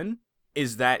 7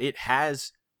 is that it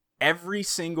has every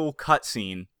single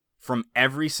cutscene from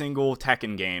every single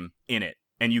Tekken game in it,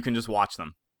 and you can just watch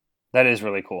them. That is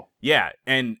really cool. Yeah,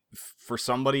 and for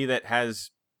somebody that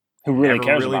who really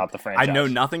cares about the franchise, I know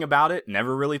nothing about it,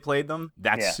 never really played them.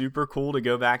 That's super cool to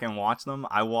go back and watch them.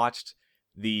 I watched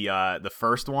the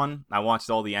first one. I watched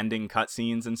all the ending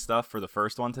cutscenes and stuff for the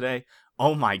first one today.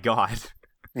 Oh my god.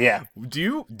 Yeah.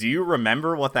 Do you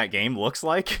remember what that game looks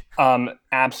like?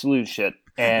 Absolute shit.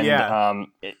 And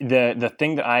the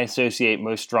thing that I associate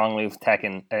most strongly with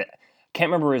Tekken, can't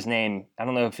remember his name. I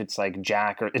don't know if it's like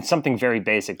Jack or it's something very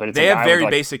basic, but they have very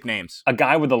basic names. A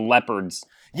guy with a leopard's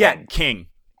head. King.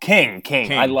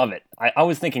 I love it. I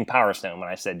was thinking Power Stone when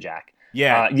I said Jack.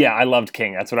 Yeah. I loved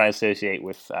King. That's what I associate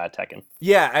with Tekken.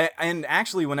 Yeah, and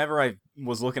actually, whenever I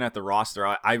was looking at the roster,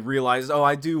 I realized,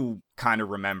 I do kind of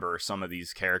remember some of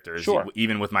these characters,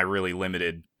 even with my really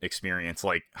limited experience,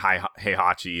 like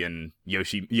Heihachi and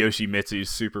Yoshimitsu's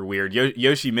super weird.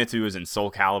 Yoshimitsu is in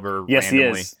Soul Calibur randomly. He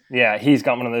is. Yeah, he's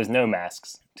got one of those no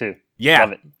masks, too. Yeah.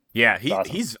 Love it. Yeah,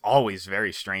 he's always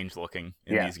very strange looking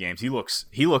in these games. He looks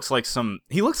like a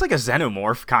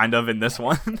xenomorph kind of in this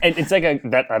one. And it's like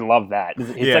I love that.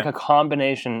 It's like a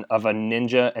combination of a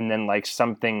ninja and then like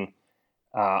something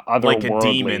otherworldly. Like a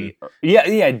demon.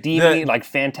 Yeah, demon, like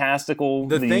fantastical.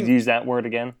 Use that word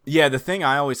again. Yeah, the thing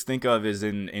I always think of is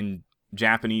in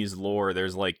Japanese lore,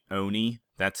 there's like Oni.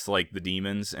 That's like the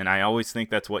demons, and I always think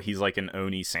that's what he's like, an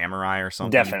Oni samurai or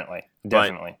something.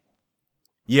 Definitely.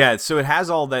 Yeah, so it has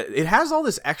all that. It has all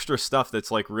this extra stuff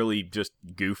that's like really just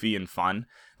goofy and fun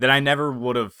that I never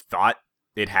would have thought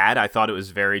it had. I thought it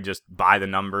was very just by the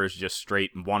numbers, just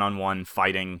straight one-on-one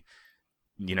fighting,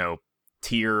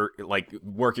 tier, like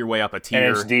work your way up a tier.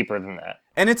 And it's deeper than that.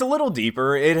 And it's a little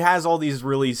deeper. It has all these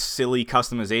really silly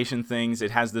customization things.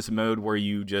 It has this mode where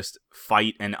you just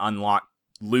fight and unlock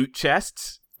loot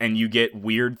chests, and you get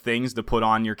weird things to put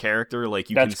on your character. Like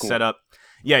you can set up.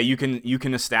 Yeah, you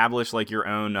can establish like your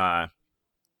own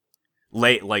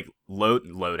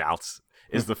loadouts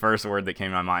is the first word that came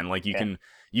to my mind. Like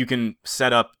you can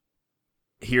set up,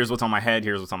 here's what's on my head,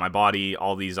 here's what's on my body,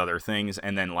 all these other things,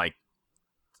 and then like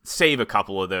save a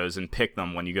couple of those and pick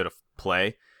them when you go to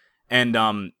play.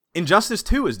 And Injustice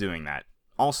 2 is doing that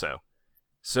also.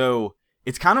 So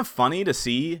it's kind of funny to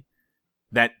see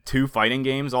that 2 fighting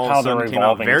games all of a sudden came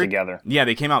out together. Yeah,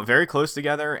 they came out very close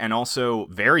together and also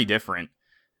very different.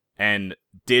 And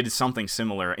did something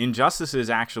similar. Injustices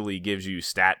actually gives you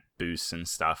stat boosts and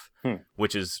stuff,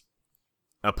 which is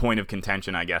a point of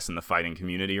contention, I guess, in the fighting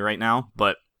community right now.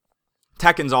 But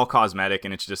Tekken's all cosmetic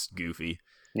and it's just goofy.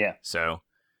 Yeah. So,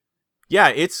 yeah,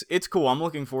 it's cool. I'm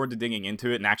looking forward to digging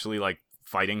into it and actually like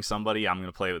fighting somebody. I'm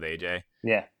gonna play with AJ.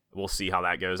 Yeah. we'll see how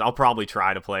that goes. I'll probably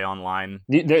try to play online.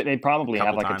 They probably have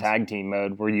Couple like times. a tag team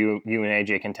mode where you and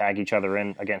AJ can tag each other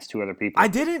in against 2 other people. I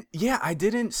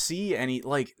didn't see any,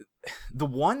 like, the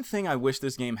one thing I wish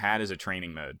this game had is a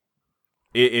training mode.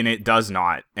 And it does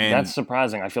not. And That's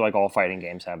surprising. I feel like all fighting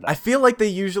games have that. I feel like they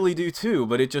usually do too,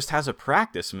 but it just has a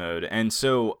practice mode. And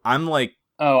so I'm like,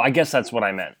 Oh, I guess that's what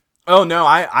I meant. oh no,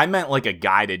 I meant like a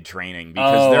guided training,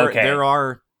 because okay.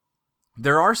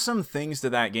 there are some things to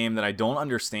that game that I don't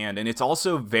understand, and it's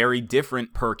also very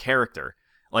different per character.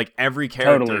 Like every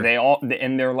character,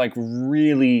 Totally. They're like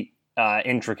really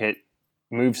intricate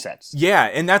movesets. yeah,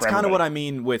 and that's for kind of what everybody.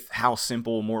 I mean with how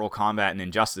simple Mortal Kombat and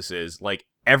Injustice is. Like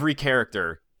every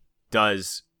character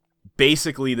does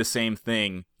basically the same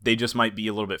thing. They just might be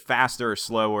a little bit faster or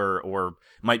slower, or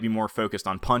might be more focused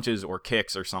on punches or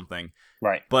kicks or something.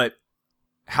 Right. But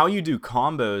how you do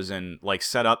combos and like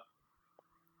set up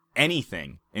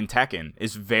anything in Tekken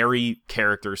is very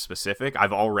character specific.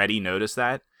 I've already noticed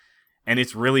that, and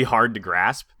it's really hard to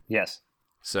grasp. Yes.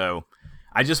 So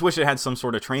I just wish it had some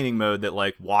sort of training mode that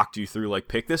like walked you through, like,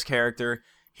 pick this character,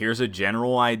 here's a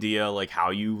general idea, like how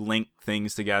you link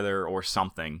things together or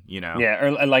something, you know? Yeah,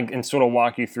 or like, and sort of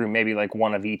walk you through maybe like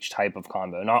one of each type of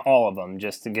combo, not all of them,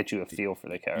 just to get you a feel for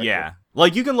the character. Yeah.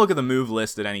 Like you can look at the move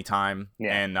list at any time.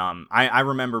 Yeah. And I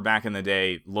remember back in the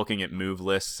day looking at move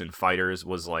lists and fighters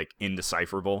was like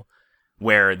indecipherable,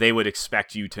 where they would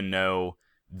expect you to know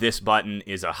this button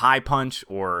is a high punch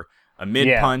or a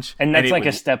mid punch. And that's like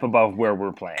would, a step above where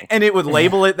we're playing. And it would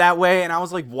label it that way. And I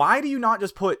was like, why do you not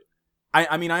just put...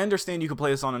 I mean, I understand you could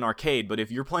play this on an arcade, but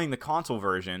if you're playing the console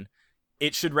version,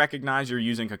 it should recognize you're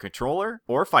using a controller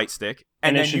or a fight stick.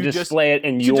 And then it should you display it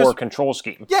in your control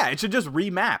scheme. Yeah, it should just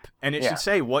remap, and it Yeah. should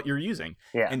say what you're using.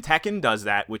 Yeah. And Tekken does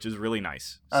that, which is really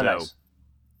nice. Oh, So, nice.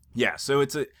 yeah, so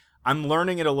I'm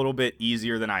learning it a little bit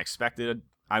easier than I expected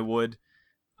I would.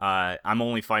 I'm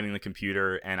only fighting the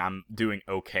computer, and I'm doing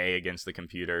okay against the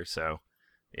computer, so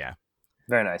yeah.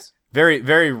 Very nice. Very,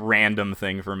 very random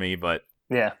thing for me, but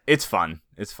Yeah. it's fun.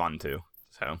 It's fun, too,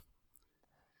 so...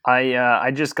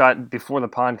 I just got, before the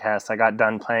podcast, I got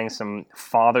done playing some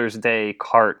Father's Day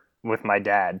kart with my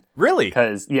dad. Really?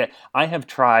 Because, yeah, I have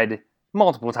tried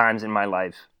multiple times in my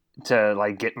life to,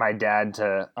 like, get my dad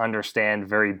to understand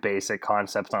very basic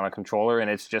concepts on a controller,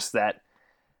 and it's just that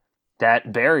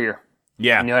barrier.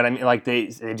 Yeah. You know what I mean? Like, they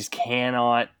just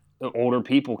cannot, older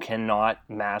people cannot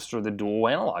master the dual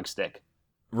analog stick.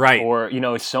 Right. Or, you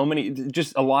know, so many,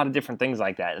 just a lot of different things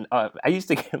like that. And I used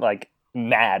to get, like,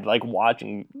 mad, like,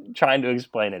 trying to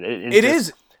explain it.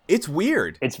 It's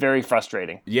weird. It's very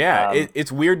frustrating. Yeah,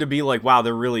 it's weird to be like, wow,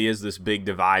 there really is this big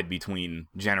divide between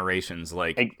generations.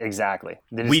 Like, exactly.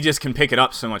 we just can pick it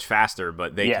up so much faster,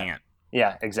 but they can't.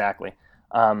 Yeah, exactly.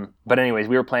 But anyways,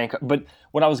 we were playing. But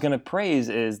what I was going to praise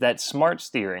is that smart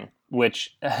steering,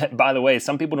 which, by the way,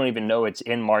 some people don't even know it's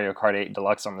in Mario Kart 8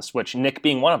 Deluxe on the Switch. Nick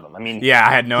being one of them. I mean, yeah,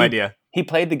 I had no idea. He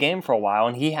played the game for a while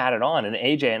and he had it on. And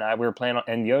AJ and I, we were playing,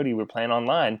 and Yodi, we were playing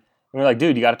online. And we were like,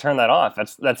 dude, you got to turn that off.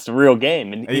 That's the real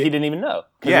game. And he didn't even know.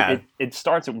 Yeah. It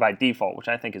starts by default, which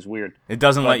I think is weird. It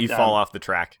doesn't let you fall off the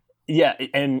track. Yeah,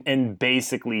 and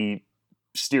basically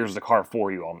steers the car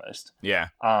for you almost. Yeah.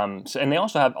 So, and they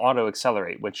also have auto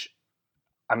accelerate, which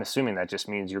I'm assuming that just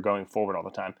means you're going forward all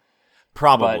the time.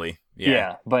 Probably.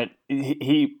 But, but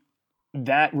he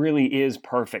that really is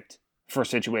perfect for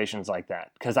situations like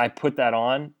that, because I put that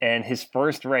on, and his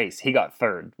first race he got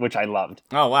third, which I loved.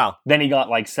 Oh wow. Then he got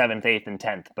like 7th, 8th, and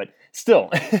 10th, but still,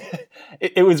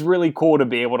 it was really cool to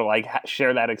be able to like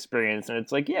share that experience. And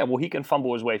it's like, yeah, well, he can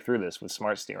fumble his way through this with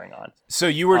smart steering on. So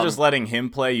you were just letting him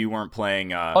play. You weren't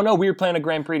playing. Oh no, we were playing a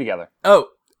Grand Prix together. Oh,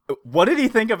 what did he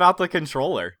think about the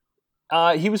controller?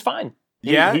 He was fine.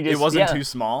 It wasn't too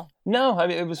small. No, I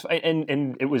mean it was,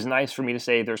 and it was nice for me to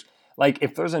say there's like,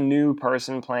 if there's a new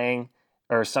person playing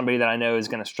or somebody that I know is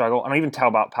going to struggle, I don't even tell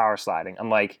about power sliding. I'm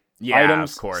like,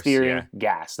 items, of course, steering,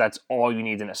 gas. That's all you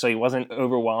need to know. So he wasn't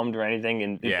overwhelmed or anything,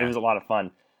 and it was a lot of fun.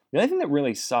 The only thing that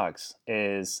really sucks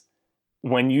is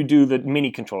when you do the mini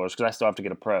controllers, because I still have to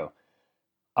get a pro.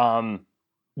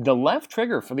 The left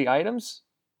trigger for the items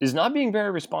is not being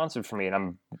very responsive for me, and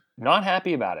I'm not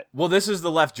happy about it. Well, this is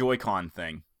the left Joy-Con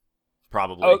thing,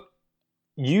 probably. Oh,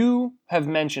 you have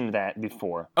mentioned that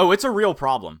before. Oh, it's a real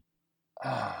problem.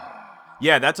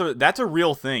 Yeah, that's a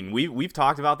real thing. We've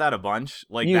talked about that a bunch.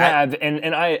 Like you have,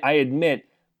 and I admit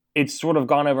it's sort of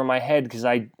gone over my head because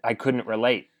I couldn't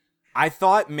relate. I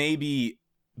thought maybe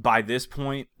by this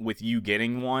point with you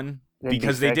getting one,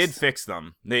 because they did fix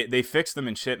them. They fixed them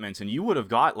in shipments, and you would have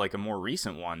got like a more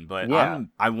recent one. But yeah.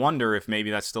 I wonder if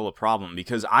maybe that's still a problem,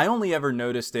 because I only ever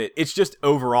noticed it. It's just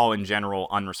overall in general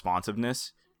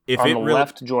unresponsiveness if on it the really,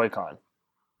 left Joy-Con.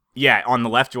 yeah, on the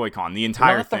left Joy-Con, the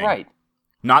entire Not thing. the right.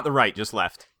 Not the right, just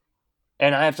left.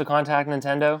 And I have to contact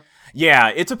Nintendo? Yeah,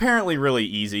 it's apparently really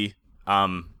easy.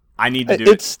 I need to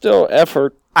do It's still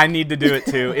effort. I need to do it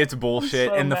too. It's bullshit.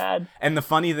 so and mad. the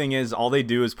funny thing is, all they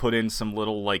do is put in some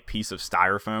little like piece of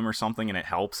styrofoam or something, and it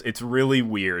helps. It's really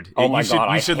weird. Oh my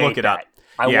God, you should I hate look it up. that.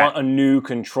 I Yeah. want a new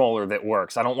controller that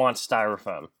works. I don't want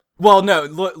styrofoam. Well, no,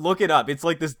 look it up. It's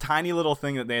like this tiny little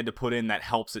thing that they had to put in that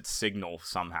helps it signal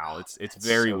somehow. It's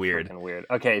very so weird. freaking weird.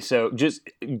 Okay, so just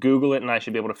Google it, and I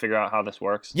should be able to figure out how this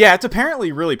works. Yeah, it's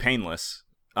apparently really painless.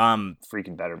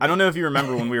 Freaking better. I don't know if you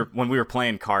remember when we were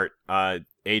playing kart.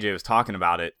 AJ was talking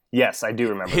about it. Yes, I do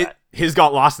remember that. His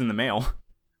got lost in the mail.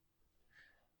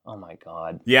 Oh my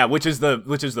God. Yeah, which is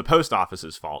the post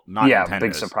office's fault, not Yeah, Nintendo's.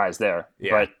 big surprise there.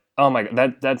 Yeah. But oh my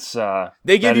God, that's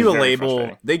They give that you is a very label.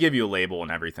 frustrating. They give you a label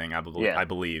and everything. I believe. Yeah. I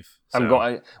believe. I'm So,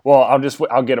 going. Well,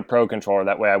 I'll get a Pro controller.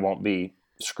 That way, I won't be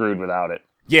screwed without it.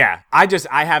 Yeah,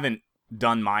 I haven't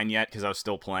done mine yet because I was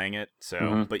still playing it. So,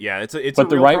 Mhm. but yeah, it's a But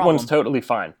the real right problem. one's totally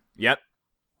fine. Yep.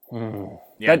 Mm.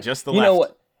 Yeah, That- just the you left. know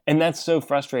what? And that's so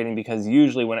frustrating because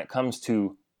usually when it comes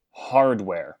to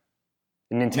hardware,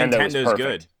 Nintendo is Nintendo's perfect.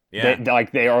 good. Yeah.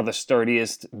 They are the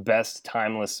sturdiest, best,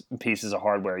 timeless pieces of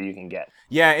hardware you can get.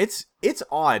 Yeah, it's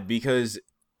odd because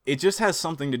it just has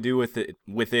something to do with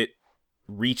it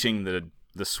reaching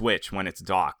the Switch when it's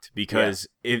docked. Because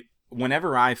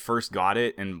whenever I first got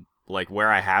it and like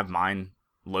where I have mine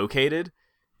located,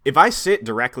 if I sit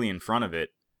directly in front of it,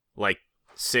 like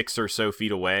 6 or so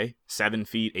feet away, 7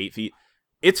 feet, 8 feet,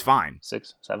 it's fine.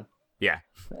 6, 7. Yeah,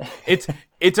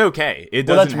 it's okay. It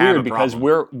Well, doesn't that's have weird a because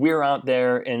problem. we're out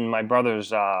there in my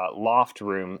brother's loft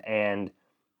room and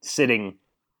sitting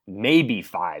maybe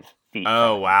 5 feet.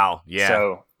 Oh from it. wow, yeah.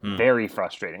 So Hmm. very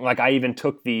frustrating. Like I even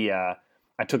took the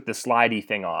slidey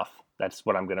thing off. That's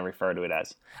what I'm going to refer to it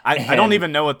as. I don't and-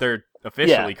 even know what they're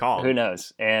officially called. Who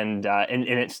knows? And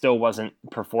it still wasn't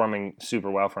performing super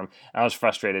well for him. I was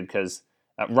frustrated because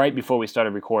right before we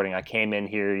started recording, I came in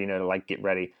here, to like get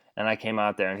ready, and I came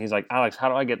out there, and he's like, "Alex, how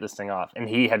do I get this thing off?" And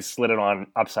he had slid it on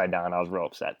upside down. I was real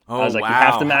upset. Oh, I was like, "You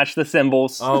have to wow. match the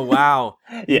symbols." Oh wow.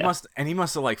 He Yeah. must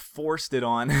have like forced it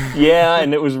on. Yeah,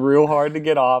 and it was real hard to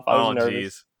get off. I was Oh nervous.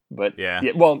 jeez. But Yeah.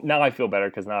 well, now I feel better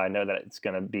because now I know that it's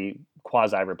going to be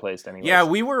quasi replaced anyway. Yeah,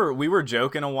 we were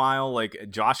joking a while. Like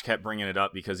Josh kept bringing it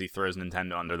up because he throws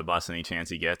Nintendo under the bus any chance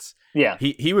he gets. Yeah.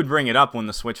 He would bring it up when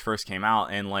the Switch first came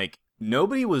out, and like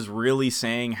nobody was really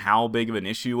saying how big of an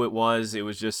issue it was. It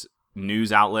was just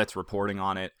news outlets reporting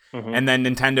on it, Mhm. and then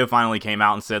Nintendo finally came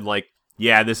out and said like,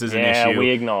 "Yeah, this is an issue. we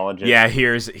acknowledge it. Yeah,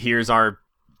 here's our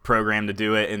program to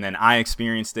do it." And then I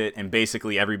experienced it, and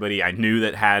basically everybody I knew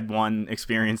that had one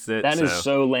experienced it. That is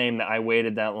so lame that I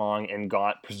waited that long and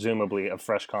got presumably a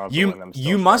fresh console. and I'm still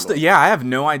you must struggling. yeah, I have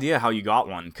no idea how you got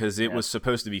one because it Yeah. was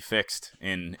supposed to be fixed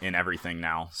in everything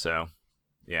now. So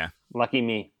yeah, Lucky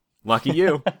me. lucky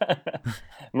you.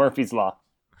 Murphy's Law,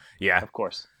 Yeah, of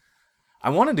course. I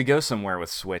wanted to go somewhere with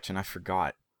Switch and I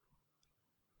forgot.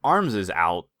 ARMS is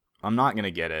out. I'm not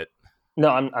gonna get it. No,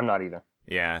 I'm not either.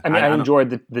 Yeah, I mean, I don't-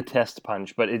 enjoyed the test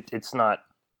punch, but it's not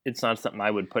something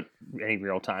I would put any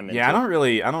real time into. Yeah, I don't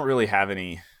really have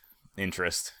any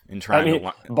interest in trying mean, to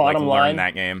like bottom learn line-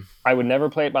 that game. I would never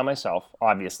play it by myself,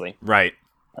 obviously. Right.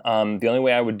 The only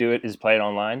way I would do it is play it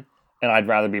online, and I'd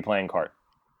rather be playing kart.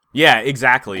 Yeah,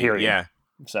 exactly. Period. Yeah.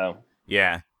 So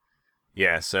Yeah.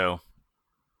 Yeah, so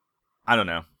I don't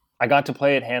know. I got to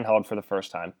play it handheld for the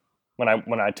first time when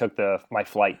I took my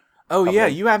flight. Oh yeah,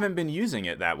 Okay. you haven't been using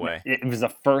it that way. It was the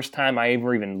first time I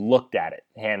ever even looked at it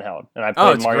handheld, and I Oh,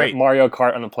 played it's great. Mario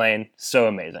Kart on the plane. So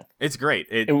amazing. It's great.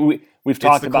 We've It's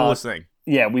talked the about coolest thing.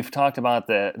 Yeah, we've talked about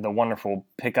the wonderful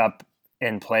pick up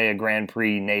and play a Grand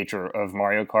Prix nature of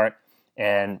Mario Kart.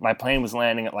 And my plane was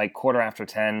landing at like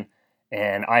 10:15,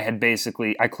 and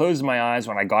I closed my eyes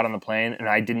when I got on the plane, and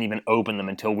I didn't even open them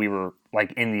until we were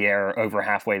like in the air over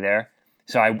halfway there.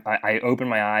 So I opened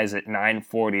my eyes at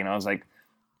 9:40, and I was like,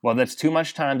 well, that's too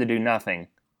much time to do nothing,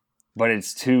 but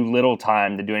it's too little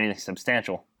time to do anything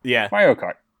substantial. Yeah. Mario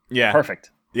Kart, Yeah.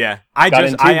 perfect. Yeah. Got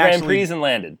in two Grand Prix and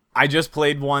landed. I just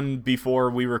played one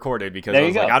before we recorded because There I you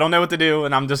was like, go. I don't know what to do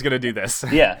and I'm just going to do this.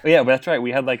 Yeah, but that's right.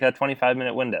 We had like a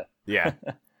 25-minute window. Yeah.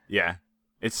 Yeah.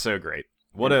 It's so great.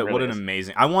 What It what really an is.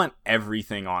 amazing. I want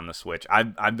everything on the Switch.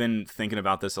 I've been thinking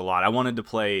about this a lot. I wanted to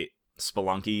play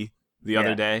Spelunky the other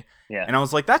Yeah. day. Yeah. And I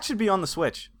was like, that should be on the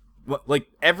Switch. Like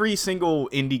every single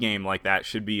indie game like that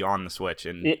should be on the Switch.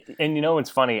 And And you know what's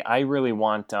funny? I really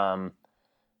want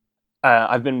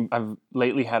I've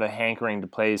lately had a hankering to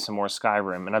play some more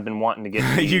Skyrim, and I've been wanting to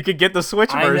get the, You could get the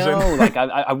Switch version. I know, like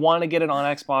I want to get it on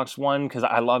Xbox One because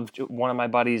I love one of my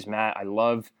buddies, Matt. I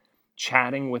love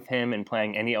chatting with him and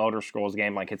playing any Elder Scrolls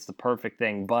game. Like it's the perfect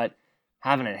thing. But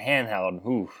having it handheld,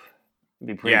 oof,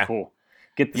 it'd be pretty cool.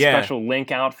 Get the special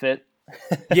Link outfit.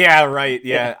 Yeah, right.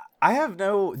 Yeah. I have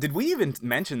no. Did we even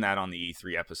mention that on the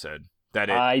E3 episode? That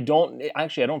it. I don't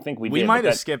think we did. We might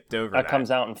have skipped over that. That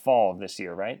comes out in fall of this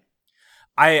year, right?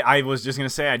 I was just gonna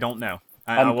say I don't know.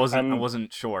 I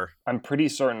wasn't sure. I'm pretty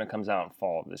certain it comes out in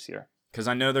fall of this year. Because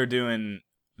I know they're doing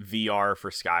VR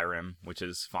for Skyrim, which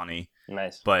is funny.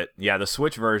 Nice. But yeah, the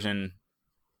Switch version's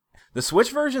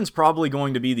probably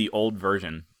going to be the old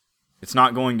version. It's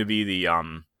not going to be the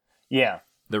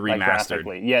the remastered.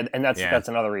 Like yeah, and that's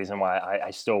another reason why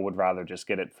I still would rather just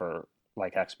get it for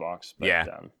like Xbox. But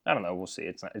I don't know, we'll see.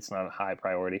 It's not a high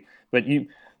priority. But you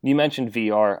mentioned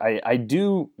VR. I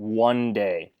do one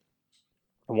day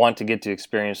want to get to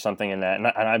experience something in that, and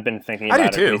I've been thinking about it. I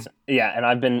do too. And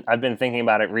I've been thinking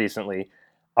about it recently.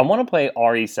 I want to play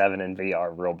RE7 in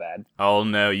VR real bad. Oh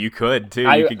no, you could too.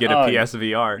 You could get a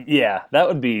PSVR. Yeah, that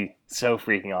would be so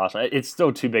freaking awesome. It's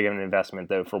still too big of an investment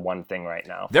though for one thing right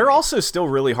now. They're also still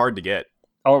really hard to get.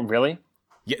 Oh really?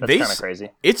 Yeah, that's kind of crazy.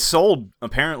 It's sold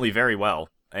apparently very well,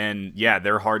 and yeah,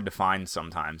 they're hard to find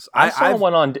sometimes. I saw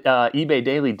one on eBay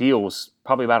Daily Deals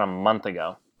probably about a month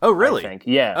ago. Oh really? I think.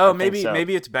 Yeah. Oh,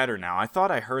 maybe it's better now. I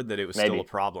thought I heard that it was still a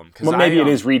problem. Well, maybe it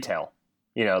is retail.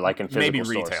 You know, like in physical maybe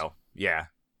stores. Retail.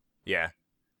 Yeah.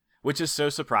 Which is so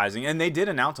surprising, and they did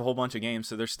announce a whole bunch of games,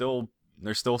 so they're still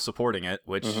supporting it,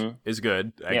 which is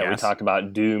good. I guess. We talked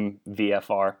about Doom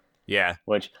VFR. Yeah.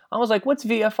 Which I was like, "What's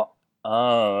VFR?"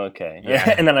 Oh, okay.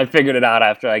 Yeah. And then I figured it out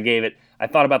after I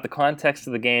thought about the context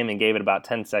of the game and gave it about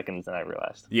 10 seconds, and I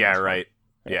realized. Yeah. Right.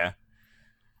 Yeah.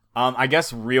 I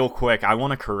guess real quick, I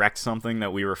want to correct something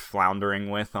that we were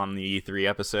floundering with on the E3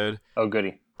 episode. Oh,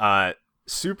 goody.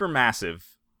 Supermassive,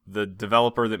 the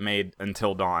developer that made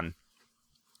Until Dawn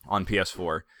on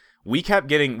PS4, we kept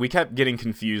getting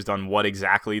confused on what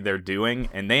exactly they're doing,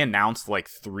 and they announced like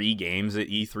 3 games at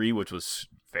E3, which was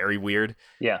very weird.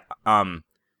 Yeah.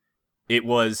 It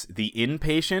was The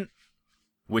Inpatient,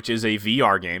 which is a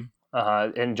VR game.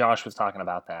 And Josh was talking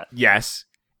about that. Yes.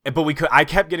 But I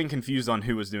kept getting confused on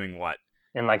who was doing what.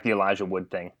 And like the Elijah Wood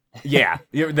thing. Yeah.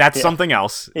 That's something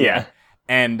else. Yeah.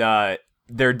 And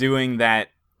they're doing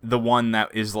the one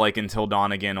that is like Until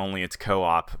Dawn again, only it's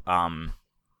co-op.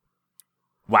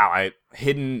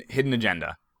 Hidden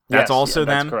Agenda. That's also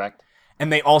them. That's correct. And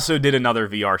they also did another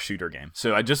VR shooter game.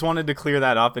 So I just wanted to clear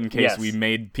that up in case we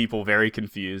made people very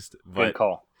confused. But good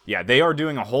call. Yeah, they are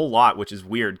doing a whole lot, which is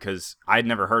weird because I'd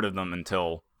never heard of them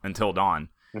until Dawn.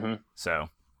 Mm-hmm. So,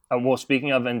 well,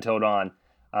 speaking of Until Dawn,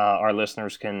 our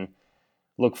listeners can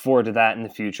look forward to that in the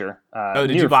future.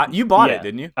 You bought it,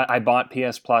 didn't you? I bought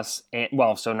PS Plus,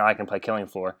 so now I can play Killing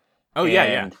Floor. Oh,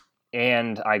 yeah.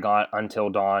 And I got Until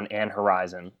Dawn and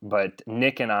Horizon, but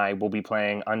Nick and I will be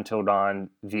playing Until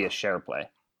Dawn via SharePlay.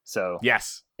 So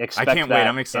yes, expect I can't that wait.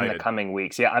 I'm excited in the coming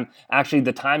weeks. Yeah, I'm actually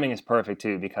the timing is perfect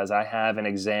too because I have an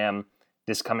exam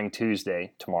this coming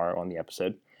Tuesday, tomorrow on the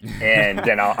episode, and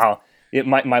then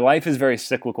my life is very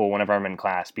cyclical whenever I'm in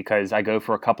class because I go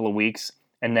for a couple of weeks.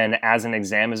 And then as an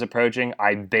exam is approaching,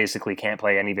 I basically can't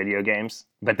play any video games.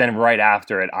 But then right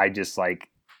after it, I just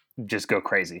go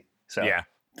crazy. So yeah.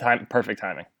 Perfect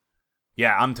timing.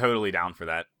 Yeah, I'm totally down for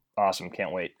that. Awesome,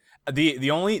 can't wait.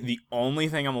 The only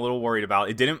thing I'm a little worried about,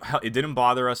 it didn't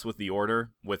bother us with the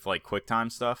order with like QuickTime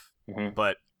stuff,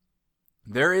 but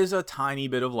there is a tiny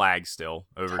bit of lag still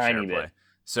over SharePlay.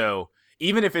 So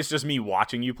even if it's just me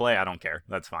watching you play, I don't care.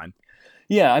 That's fine.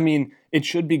 Yeah, I mean, it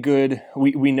should be good.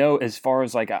 We know as far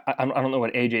as like I don't know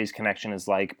what AJ's connection is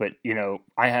like, but you know,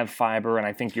 I have fiber and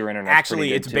I think your internet's actually pretty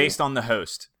good it's based on the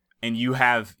host. And you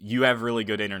have really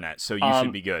good internet, so you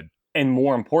should be good. And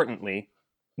more importantly,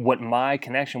 what my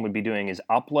connection would be doing is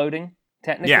uploading,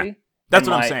 technically. Yeah, that's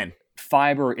what I'm saying.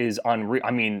 Fiber is unreal. I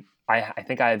mean, I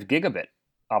think I have gigabit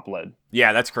upload.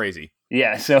 Yeah, that's crazy.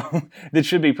 Yeah, so that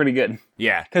should be pretty good.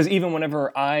 Yeah. Because even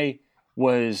whenever I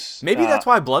was... Maybe that's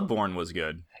why Bloodborne was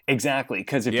good. Exactly,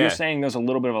 because if you're saying there's a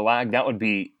little bit of a lag, that would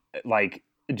be like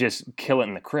just kill it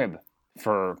in the crib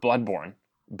for Bloodborne.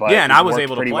 But yeah, and I was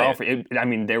able to play well for it. I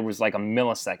mean, there was like a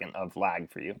millisecond of lag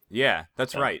for you. Yeah,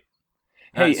 that's right.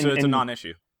 Hey, so it's a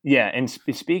non-issue. Yeah, and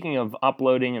speaking of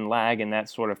uploading and lag and that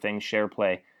sort of thing,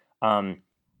 SharePlay, listener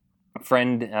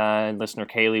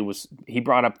Kaylee he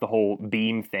brought up the whole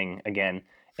Beam thing again.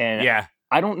 And yeah.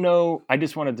 I don't know, I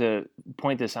just wanted to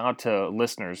point this out to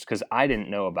listeners because I didn't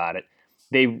know about it.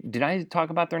 Did I talk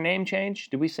about their name change?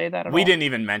 Did we say that at We all? didn't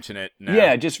even mention it. No.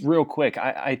 Yeah, just real quick.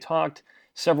 I talked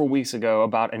several weeks ago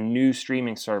about a new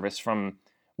streaming service from,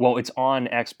 well, it's on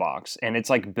Xbox and it's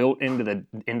like built into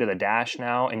the dash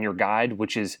now in your guide,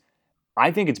 which is,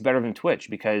 I think it's better than Twitch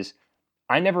because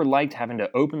I never liked having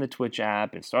to open the Twitch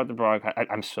app and start the broadcast.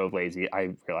 I'm so lazy.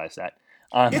 I realize that.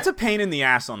 It's a pain in the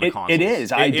ass on the consoles. It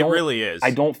is. It really is.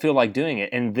 I don't feel like doing it.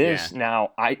 And this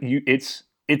now, it's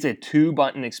a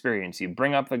 2-button experience. You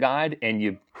bring up the guide and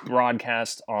you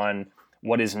broadcast on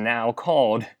what is now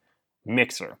called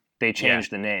Mixer. They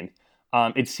changed the name.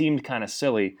 It seemed kind of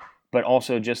silly, but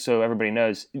also just so everybody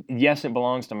knows, yes, it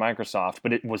belongs to Microsoft,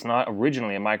 but it was not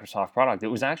originally a Microsoft product. It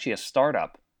was actually a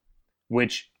startup,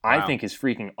 which I think is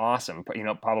freaking awesome. You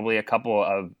know, probably a couple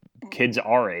of kids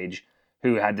our age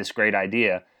who had this great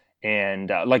idea.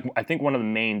 And I think one of the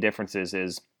main differences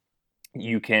is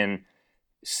you can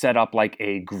set up like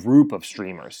a group of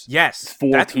streamers. Yes,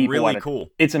 4 that's people really cool.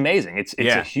 It's amazing. It's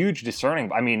a huge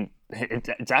discerning. I mean,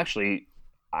 it's actually,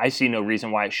 I see no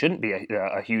reason why it shouldn't be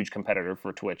a huge competitor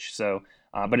for Twitch. So,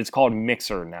 but it's called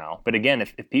Mixer now. But again,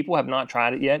 if people have not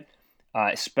tried it yet,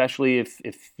 especially if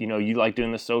you know you like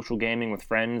doing the social gaming with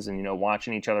friends and you know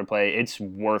watching each other play, it's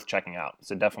worth checking out.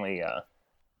 So definitely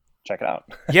check it out.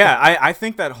 Yeah, I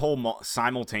think that whole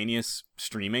simultaneous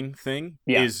streaming thing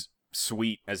is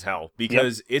sweet as hell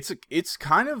because it's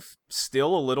kind of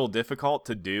still a little difficult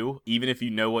to do even if you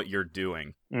know what you're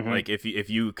doing. Like if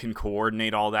you can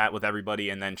coordinate all that with everybody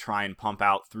and then try and pump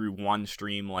out through one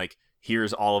stream like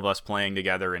here's all of us playing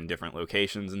together in different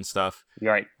locations and stuff.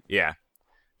 You're right. Yeah.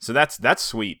 So that's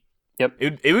sweet. Yep.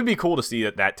 It would be cool to see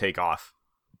that take off.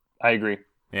 I agree.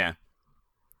 Yeah.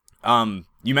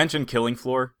 You mentioned Killing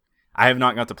Floor. I have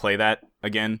not got to play that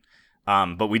again,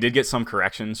 but we did get some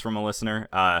corrections from a listener,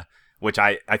 which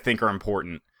I think are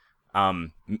important.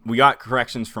 We got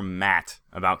corrections from Matt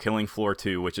about Killing Floor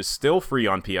 2, which is still free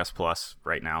on PS Plus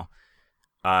right now.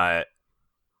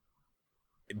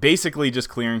 Basically just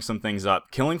clearing some things up.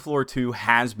 Killing Floor 2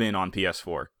 has been on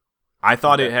PS4. I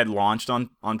thought it had launched on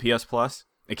PS Plus.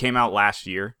 It came out last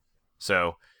year,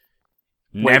 so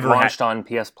never launched on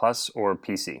PS Plus or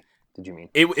PC. Did you mean?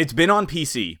 It's been on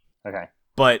PC. Okay.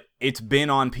 But it's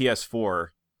been on PS4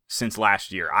 since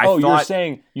last year.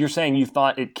 You're saying you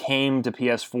thought it came to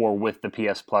PS4 with the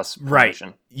PS Plus promotion.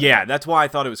 Right. Yeah, that's why I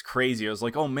thought it was crazy. I was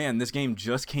like, oh man, this game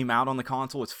just came out on the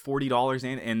console. It's $40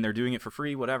 and they're doing it for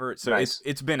free, whatever. So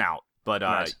it's been out. But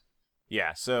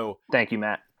yeah, so thank you,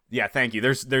 Matt. Yeah, thank you.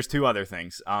 There's 2 other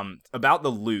things. About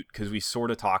the loot, because we sort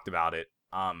of talked about it.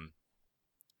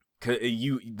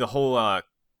 The whole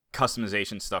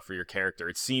customization stuff for your character,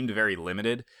 it seemed very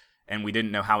limited. And we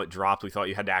didn't know how it dropped. We thought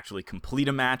you had to actually complete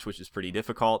a match, which is pretty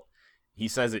difficult. He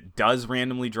says it does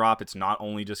randomly drop. It's not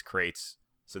only just crates.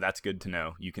 So that's good to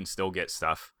know. You can still get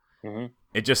stuff.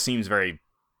 It just seems very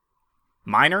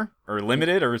minor or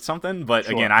limited or something. But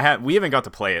again, we haven't got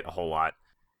to play it a whole lot.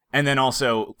 And then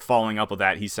also, following up with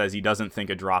that, he says he doesn't think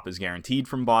a drop is guaranteed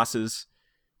from bosses,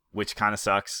 which kind of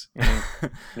sucks.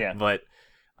 Yeah. But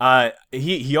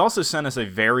he also sent us a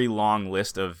very long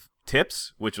list of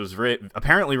tips, which was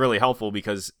apparently really helpful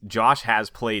because Josh has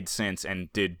played since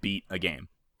and did beat a game.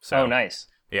 So, nice.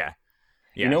 Yeah.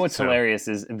 You know what's hilarious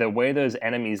is the way those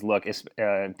enemies look. Is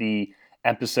the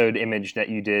episode image that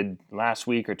you did last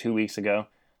week or 2 weeks ago.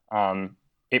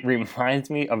 It reminds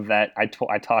me of that. I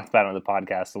talked about it on the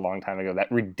podcast a long time ago. That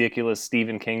ridiculous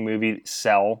Stephen King movie,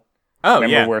 Cell. Oh,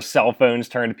 Remember where cell phones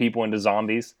turned people into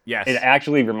zombies? Yes. It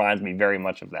actually reminds me very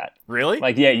much of that. Really?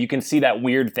 Like, yeah, you can see that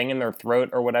weird thing in their throat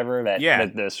or whatever.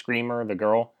 The screamer, the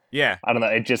girl. Yeah. I don't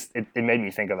know. It made me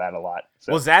think of that a lot.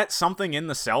 So. Was that something in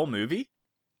the Cell movie?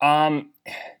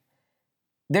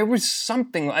 There was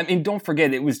something. I mean, don't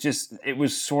forget, it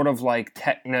was sort of like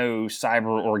techno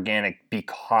cyber organic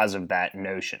because of that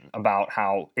notion about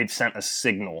how it sent a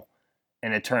signal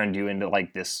and it turned you into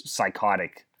like this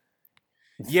psychotic,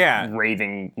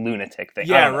 raving lunatic thing.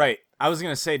 Yeah, right. I was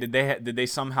gonna say, did they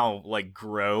somehow like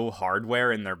grow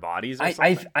hardware in their bodies or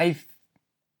something? I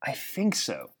think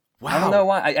so. Wow. I don't know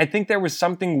why. I think there was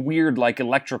something weird like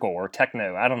electrical or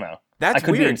techno. I don't know. That's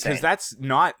weird because that's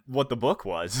not what the book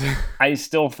was. I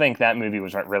still think that movie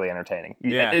was really entertaining.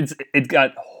 Yeah. It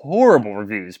got horrible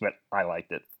reviews, but I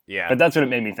liked it. Yeah. But that's what it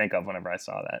made me think of whenever I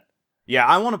saw that. Yeah,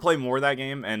 I want to play more of that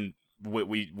game, and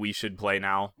we should play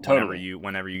now whenever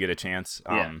you get a chance.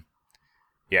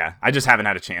 Yeah, I just haven't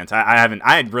had a chance.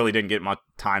 I really didn't get much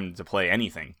time to play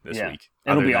anything this week.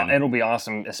 It'll be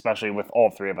awesome, especially with all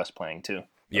 3 of us playing too.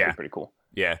 That'd be pretty cool.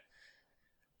 Yeah.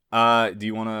 Do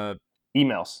you want to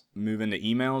emails move into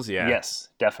emails? Yeah. Yes,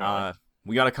 definitely.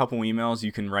 We got a couple emails.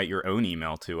 You can write your own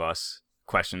email to us.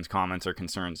 questions, comments, or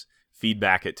concerns,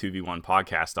 feedback at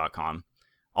 2v1podcast.com.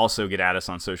 Also get at us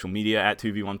on social media at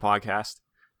 2v1podcast.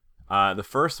 The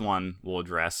first one we'll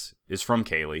address is from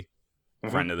Kaylee,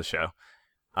 friend of the show.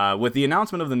 With the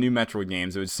announcement of the new Metroid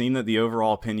games, it would seem that the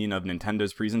overall opinion of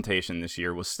Nintendo's presentation this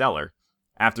year was stellar.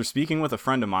 After speaking with a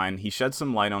friend of mine, he shed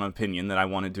some light on an opinion that I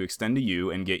wanted to extend to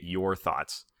you and get your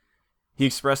thoughts. He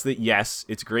expressed that yes,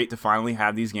 it's great to finally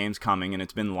have these games coming and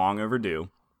it's been long overdue.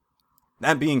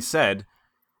 That being said,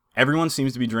 everyone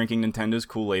seems to be drinking Nintendo's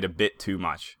Kool-Aid a bit too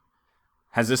much.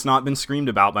 Has this not been screamed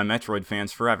about by Metroid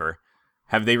fans forever?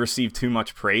 Have they received too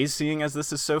much praise seeing as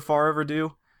this is so far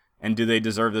overdue? And do they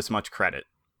deserve this much credit?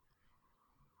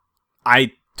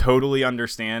 I totally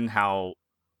understand how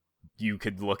you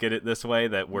could look at it this way,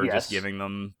 that we're just giving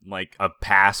them like a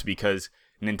pass because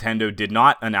Nintendo did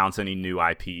not announce any new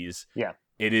IPs. Yeah.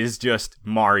 It is just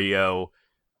Mario,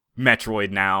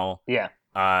 Metroid now,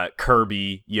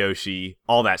 Kirby, Yoshi,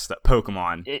 all that stuff,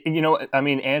 Pokemon.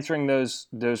 Answering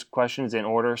those questions in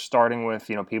order, starting with,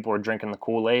 people are drinking the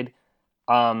Kool-Aid.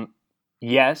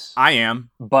 Yes. I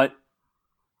am. But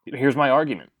here's my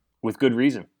argument, with good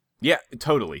reason. Yeah,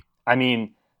 totally. I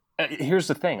mean, here's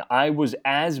the thing. I was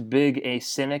as big a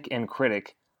cynic and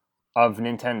critic of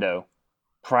Nintendo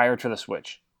prior to the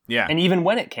Switch. Yeah. And even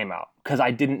when it came out, because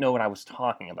I didn't know what I was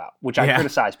talking about, which I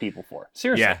criticized people for.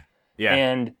 Seriously. Yeah.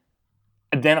 And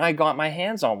then I got my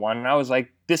hands on one, and I was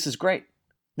like, this is great.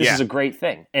 This is a great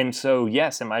thing. And so,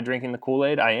 yes, am I drinking the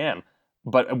Kool-Aid? I am.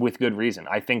 But with good reason.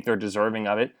 I think they're deserving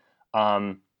of it.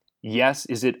 Yes,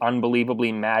 is it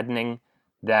unbelievably maddening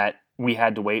that we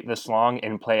had to wait this long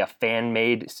and play a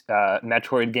fan-made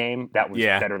Metroid game that was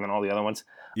better than all the other ones?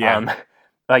 Yeah.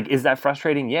 Is that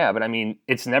frustrating? Yeah, but I mean,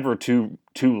 it's never too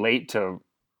late to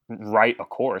write a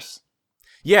course.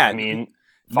 Yeah, I mean,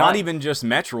 not even just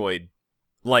Metroid.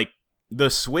 Like,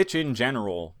 the Switch in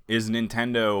general is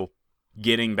Nintendo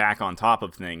getting back on top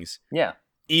of things. Yeah.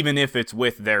 Even if it's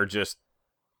with their just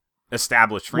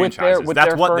established franchises. With that's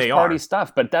their what they are. First-party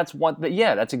stuff, but that's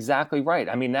that's exactly right.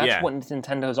 I mean, that's what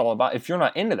Nintendo's all about. If you're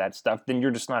not into that stuff, then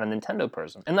you're just not a Nintendo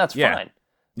person, and that's fine.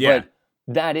 Yeah. But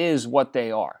that is what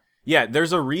they are. Yeah,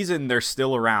 there's a reason they're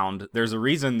still around. There's a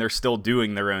reason they're still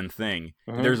doing their own thing.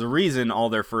 Mm-hmm. There's a reason all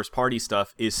their first-party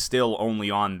stuff is still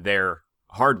only on their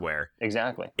hardware.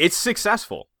 Exactly. It's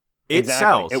successful. It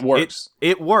sells. It works.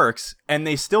 It works, and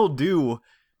they still do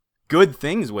good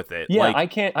things with it. Yeah, I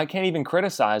can't even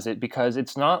criticize it because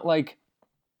it's not like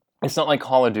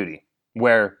Call of Duty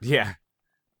where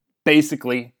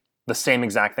basically the same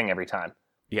exact thing every time.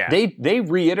 Yeah. They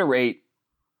reiterate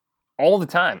all the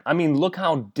time. I mean, look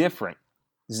how different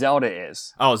Zelda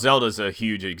is. Oh, Zelda's a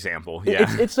huge example.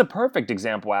 Yeah. It's the perfect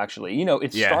example, actually.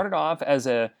 It started off as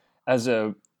a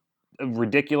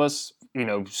ridiculous,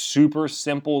 super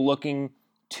simple looking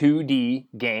 2D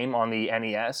game on the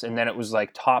NES, and then it was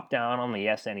like top down on the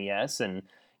SNES, and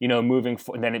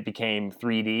then it became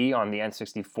 3D on the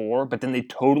N64. But then they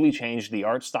totally changed the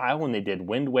art style when they did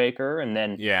Wind Waker, and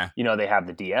then they have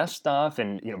the DS stuff,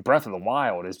 and Breath of the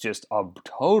Wild is just a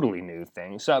totally new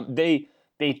thing. So they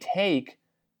take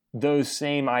those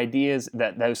same ideas,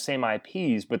 those same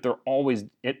IPs, but they're always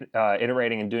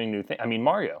iterating and doing new things. I mean,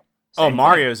 Mario.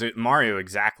 Mario,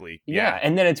 exactly. Yeah,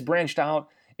 and then it's branched out.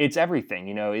 It's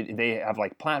everything. They have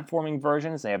like platforming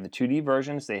versions. They have the 2D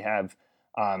versions. They have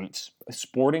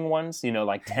sporting ones,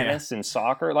 like tennis and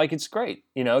soccer. Like, it's great.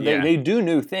 They do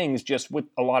new things just with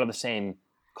a lot of the same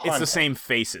content. It's the same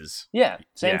faces. Yeah,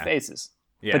 same faces.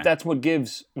 Yeah. But that's what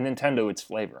gives Nintendo its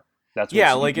flavor. That's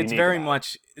what's it's very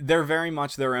much, they're very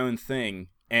much their own thing.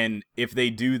 And if they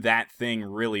do that thing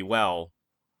really well,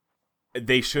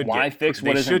 they should get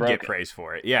praise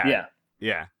for it. Yeah.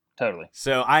 Yeah. Totally.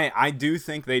 So I do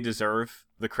think they deserve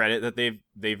the credit that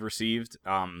they've received.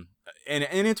 And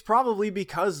it's probably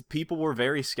because people were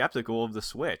very skeptical of the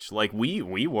Switch. Like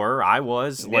I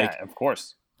was. Yeah, of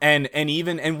course. And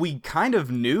we kind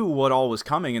of knew what all was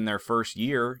coming in their first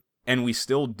year, and we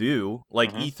still do.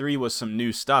 Like, E3 was some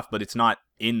new stuff, but it's not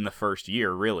in the first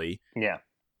year, really. Yeah.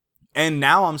 And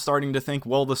now I'm starting to think,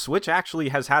 well, the Switch actually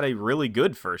has had a really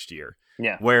good first year.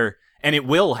 Yeah. And it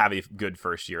will have a good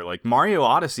first year. Like, Mario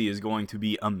Odyssey is going to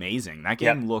be amazing. That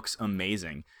game looks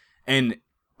amazing. And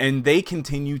they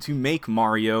continue to make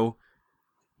Mario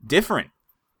different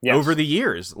over the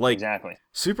years. Like, exactly.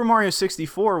 Super Mario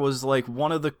 64 was like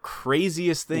one of the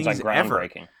craziest things ever.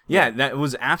 Yeah, that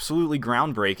was absolutely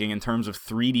groundbreaking in terms of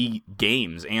 3D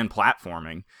games and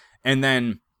platforming. And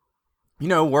then,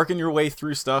 working your way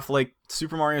through stuff like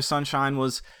Super Mario Sunshine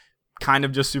was kind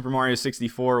of just Super Mario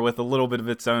 64 with a little bit of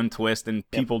its own twist, and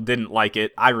people didn't like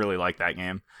it. I really like that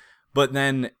game. But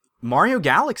then Mario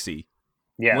Galaxy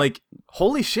Yeah. Like,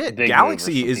 holy shit, Big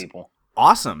Galaxy movers for is people.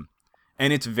 awesome.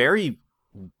 And it's very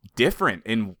different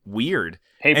and weird.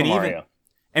 Paper and Mario.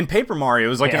 And Paper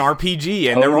Mario is like an RPG,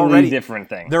 and totally different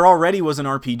thing. There already was an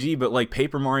RPG, but like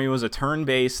Paper Mario was a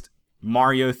turn-based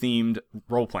Mario-themed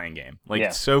role-playing game. Like,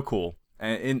 it's so cool.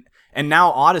 And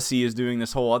now Odyssey is doing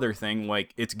this whole other thing.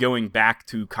 Like, it's going back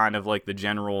to kind of like the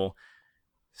general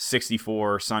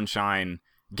 64 Sunshine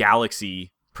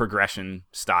Galaxy progression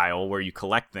style where you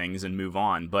collect things and move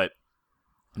on. But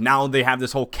now they have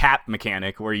this whole cap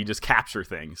mechanic where you just capture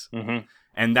things. Mm-hmm.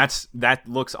 And that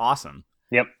looks awesome.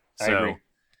 Yep, I agree.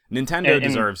 Nintendo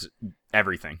deserves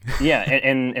everything. Yeah,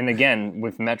 and again,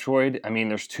 with Metroid, I mean,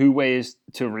 there's two ways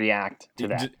to react to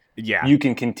that. Yeah. You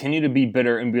can continue to be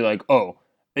bitter and be like, oh,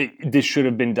 this should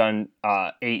have been done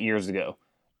 8 years ago.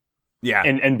 Yeah.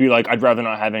 And be like, I'd rather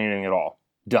not have anything at all.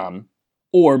 Dumb.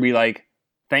 Or be like,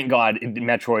 thank God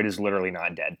Metroid is literally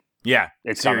not dead. Yeah,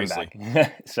 it's seriously. coming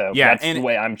back. So yeah, that's the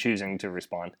way I'm choosing to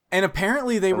respond. And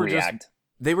apparently they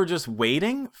were just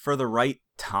waiting for the right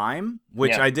time,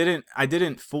 which I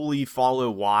didn't fully follow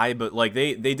why, but like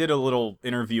they did a little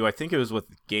interview, I think it was with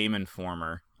Game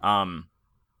Informer,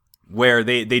 where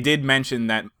they did mention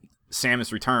that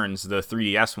Samus Returns, the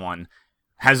 3DS one,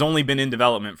 has only been in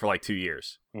development for like 2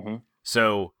 years. Mm-hmm.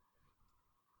 So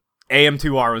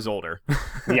AM2R was older.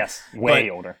 Yes,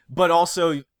 way older. But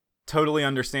also totally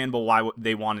understandable why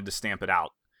they wanted to stamp it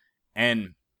out.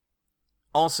 And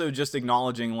also just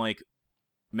acknowledging, like,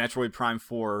 Metroid Prime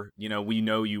 4, we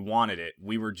know you wanted it.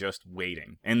 We were just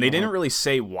waiting. And they didn't really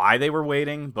say why they were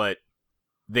waiting, but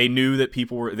they knew that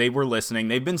they were listening.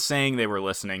 They've been saying they were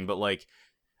listening, but, like,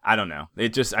 I don't know.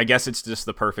 I guess it's just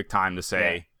the perfect time to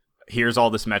say, here's all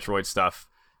this Metroid stuff.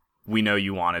 We know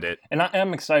you wanted it. And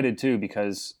I'm excited, too,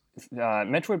 because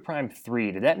Metroid Prime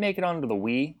 3, did that make it onto the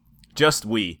Wii? Just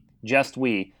Wii. Just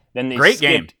Wii. Then they Great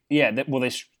game. Yeah,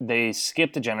 they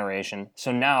skipped a generation.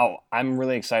 So now I'm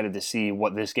really excited to see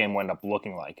what this game will end up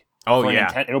looking like. Oh,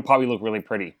 yeah. It'll probably look really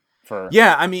pretty for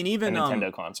I mean, even a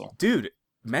Nintendo console. Dude,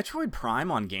 Metroid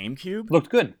Prime on GameCube looked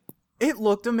good. It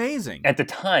looked amazing. At the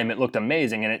time, it looked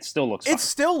amazing, and it still looks fine. It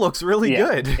still looks really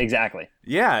good. Exactly.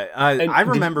 Yeah, I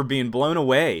remember being blown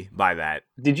away by that.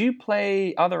 Did you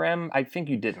play Other M? I think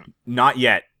you didn't. Not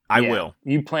yet. I will.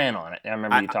 You plan on it. I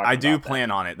remember you talking about I do plan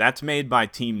on it. That's made by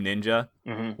Team Ninja,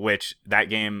 mm-hmm. which that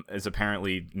game is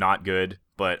apparently not good,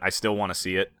 but I still want to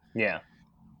see it. Yeah.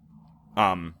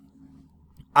 I'm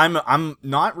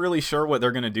not really sure what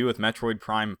they're going to do with Metroid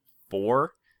Prime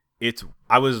 4.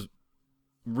 I was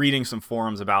reading some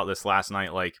forums about this last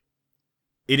night. Like,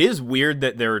 it is weird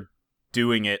that they're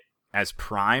doing it as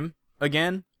Prime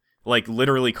again, like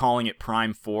literally calling it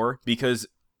Prime 4, because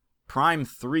Prime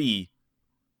 3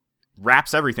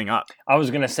 wraps everything up. I was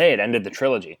gonna say it ended the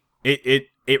trilogy. It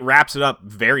wraps it up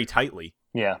very tightly.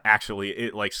 Yeah, actually,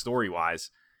 it like story wise,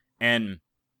 and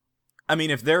I mean,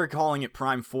 if they're calling it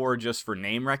Prime 4 just for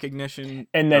name recognition,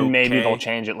 and then maybe they'll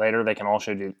change it later. They can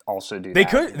also do They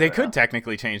could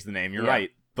technically change the name. You're right,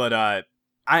 but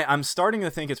I'm starting to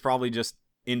think it's probably just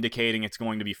indicating it's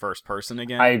going to be first person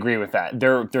again. I agree with that.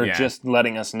 They're just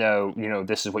letting us know,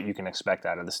 this is what you can expect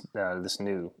out of this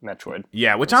new Metroid.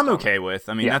 Yeah, which I'm okay with.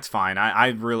 I mean, that's fine.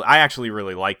 I actually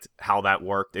really liked how that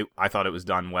worked. I thought it was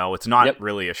done well. It's not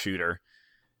really a shooter.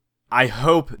 I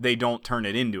hope they don't turn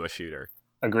it into a shooter.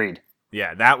 Agreed.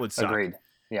 Yeah, that would suck. Agreed.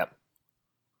 Yep.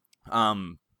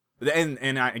 And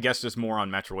I guess just more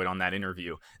on Metroid on that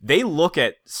interview. They look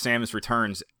at Samus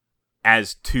Returns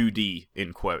as 2D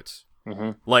in quotes.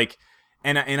 Mm-hmm. Like,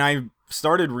 and I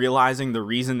started realizing the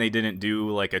reason they didn't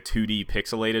do like a 2D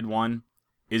pixelated one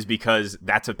is because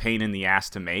that's a pain in the ass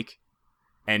to make,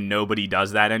 and nobody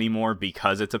does that anymore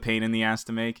because it's a pain in the ass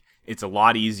to make. It's a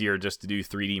lot easier just to do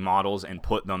 3D models and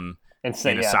put them in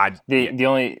a side.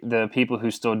 The people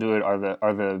who still do it are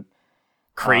the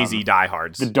crazy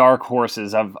diehards, the dark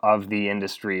horses of the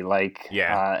industry, like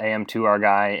AM2R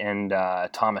guy and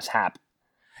Thomas Happ.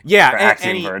 Yeah,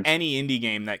 any indie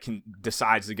game that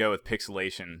decides to go with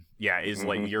pixelation, is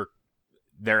like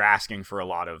they're asking for a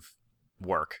lot of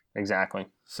work. Exactly.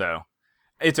 So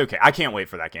it's okay. I can't wait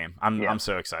for that game. I'm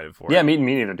so excited for it. Yeah, me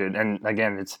neither, dude. And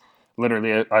again, it's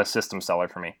literally a system seller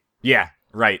for me. Yeah,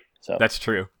 right. So that's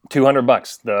true.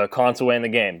 $200, the console and the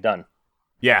game, done.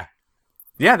 Yeah,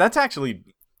 that's actually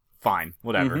fine.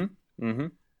 Whatever. Mm-hmm.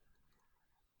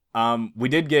 We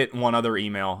did get one other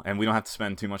email, and we don't have to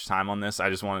spend too much time on this. I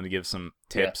just wanted to give some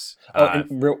tips. Yeah.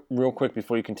 And real quick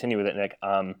before you continue with it, Nick.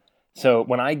 So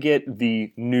when I get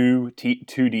the new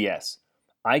 2DS,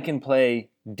 I can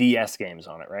play DS games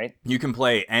on it, right? You can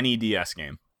play any DS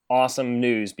game. awesome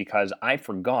news because I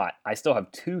forgot I still have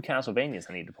 2 Castlevanias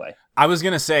I need to play. I was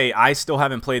going to say, I still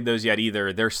haven't played those yet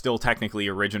either. They're still technically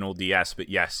original DS, but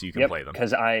yes, you can play them.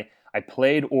 Because I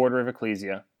played Order of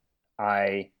Ecclesia.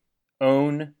 I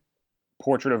own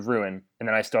Portrait of Ruin, and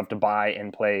then I still have to buy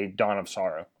and play Dawn of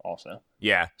Sorrow also.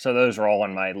 Yeah. So those are all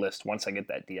on my list once I get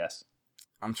that DS.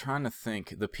 I'm trying to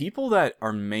think. The people that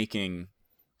are making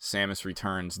Samus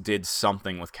Returns did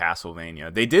something with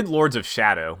Castlevania. They did Lords of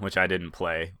Shadow, which I didn't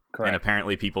play. Correct. And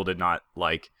apparently people did not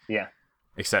like. Yeah.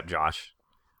 Except Josh.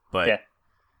 But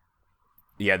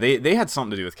yeah, they had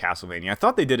something to do with Castlevania. I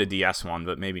thought they did a DS one,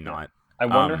 but maybe not. I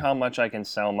wonder how much I can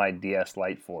sell my DS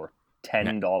Lite for.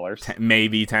 $10.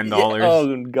 Maybe $10. Yeah.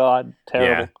 Oh, God.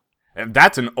 Terrible. Yeah.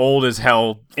 That's an old as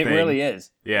hell thing. It really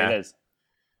is. Yeah. It is.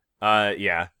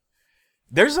 Yeah.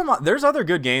 There's other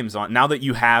good games on now that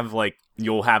you have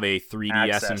you'll have a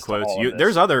 3DS Access in quotes. to all of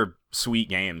There's other sweet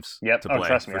games to play.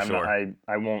 Trust me, for sure.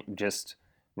 I won't just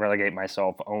relegate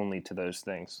myself only to those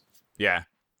things. Yeah.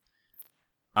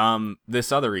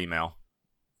 This other email,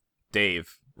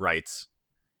 Dave writes,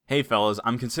 "Hey fellas,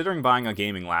 I'm considering buying a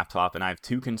gaming laptop and I have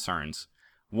 2 concerns.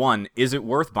 1, is it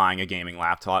worth buying a gaming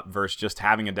laptop versus just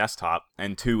having a desktop?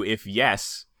 And 2, if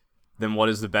yes, then what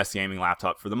is the best gaming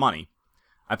laptop for the money?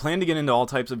 I plan to get into all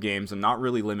types of games and not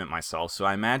really limit myself, so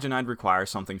I imagine I'd require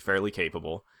something fairly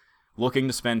capable, looking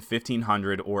to spend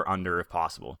 $1,500 or under if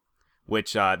possible."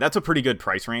 Which, that's a pretty good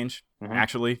price range,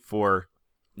 actually, for...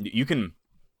 You can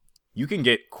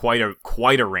get quite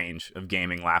a range of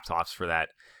gaming laptops for that.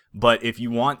 But if you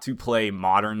want to play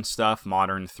modern stuff,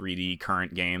 modern 3D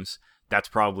current games, that's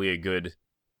probably a good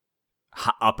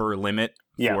upper limit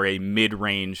for a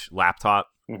mid-range laptop.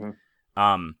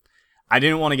 I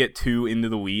didn't want to get too into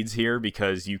the weeds here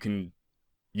because you can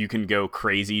go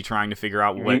crazy trying to figure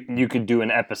out what... You could do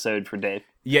an episode for Dave.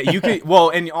 Yeah, you could... Well,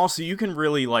 and also you can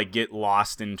really get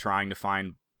lost in trying to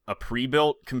find a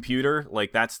pre-built computer.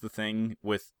 That's the thing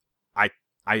with...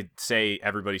 I'd say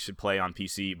everybody should play on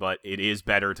PC, but it is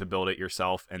better to build it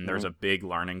yourself, and there's a big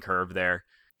learning curve there.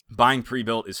 Buying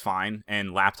pre-built is fine, and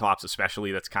laptops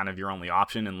especially, that's kind of your only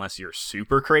option unless you're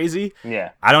super crazy.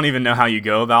 Yeah. I don't even know how you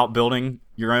go about building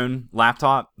your own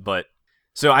laptop, but...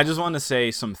 So I just wanted to say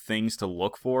some things to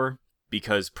look for,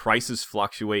 because prices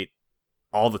fluctuate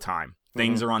all the time.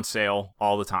 Things are on sale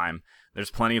all the time.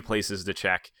 There's plenty of places to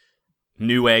check.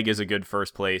 Newegg is a good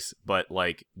first place, but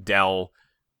Dell...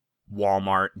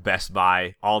 Walmart, Best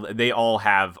Buy, they all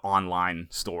have online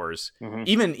stores.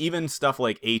 Even stuff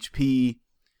like HP,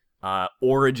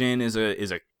 Origin is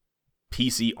a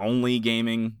PC only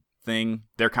gaming thing.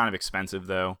 They're kind of expensive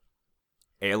though.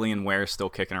 Alienware is still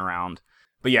kicking around.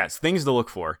 But yeah, it's things to look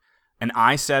for. An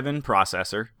i7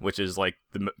 processor, which is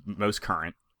the most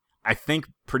current. I think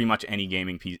pretty much any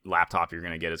gaming laptop you're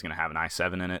going to get is going to have an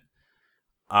i7 in it.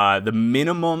 The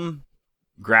minimum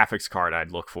graphics card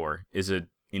I'd look for is a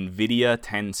NVIDIA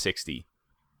 1060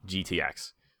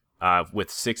 GTX with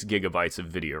 6 gigabytes of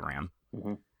video RAM.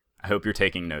 I hope you're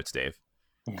taking notes, Dave.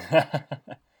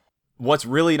 What's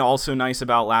really also nice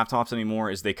about laptops anymore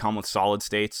is they come with solid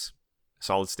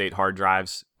state hard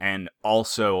drives, and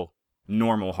also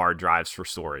normal hard drives for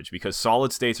storage, because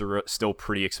solid states are still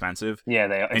pretty expensive. Yeah,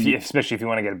 they are, especially if you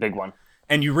want to get a big one.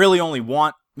 And you really only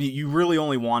want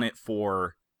it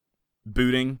for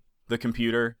booting the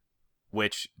computer,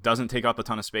 which doesn't take up a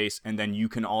ton of space, and then you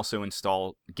can also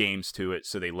install games to it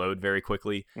so they load very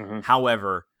quickly.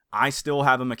 However, I still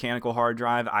have a mechanical hard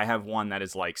drive. I have one that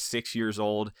is 6 years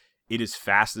old. It is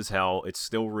fast as hell. It's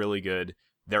still really good.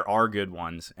 There are good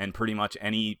ones, and pretty much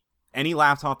any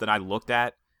laptop that I looked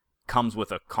at comes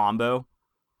with a combo,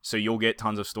 so you'll get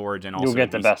tons of storage and also you'll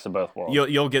get the best of both worlds.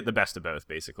 You'll get the best of both,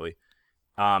 basically.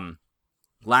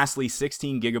 Lastly,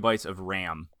 16 gigabytes of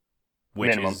RAM,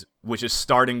 which is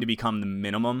starting to become the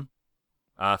minimum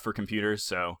for computers.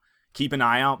 So keep an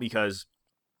eye out, because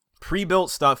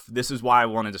pre-built stuff, this is why I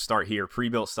wanted to start here.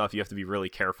 Pre-built stuff, you have to be really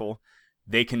careful.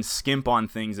 They can skimp on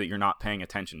things that you're not paying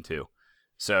attention to.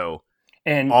 So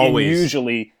and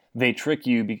usually they trick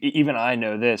you. Even I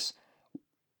know this.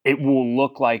 It will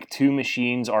look like 2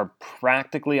 machines are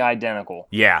practically identical.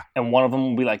 Yeah. And one of them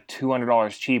will be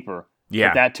 $200 cheaper. Yeah.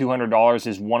 But that $200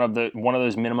 is one of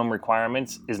those minimum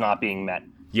requirements is not being met.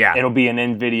 Yeah. It'll be an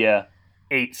NVIDIA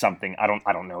 8 something. I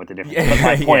don't know what the difference is. But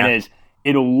my point is,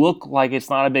 it'll look like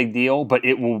it's not a big deal, but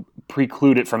it will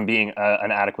preclude it from being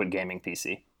an adequate gaming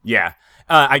PC. Yeah.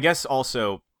 I guess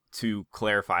also to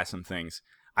clarify some things,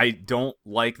 I don't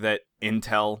like that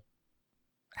Intel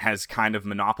has kind of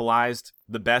monopolized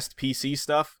the best PC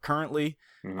stuff currently.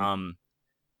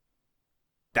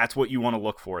 That's what you want to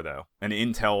look for, though. An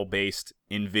Intel-based,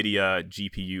 NVIDIA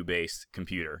GPU-based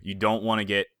computer. You don't want to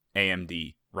get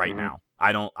AMD right Mhm. now.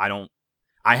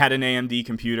 I had an AMD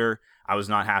computer. I was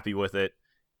not happy with it.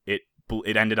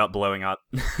 It ended up blowing up.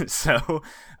 So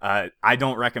I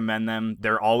don't recommend them.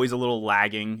 They're always a little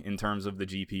lagging in terms of the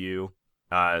GPU,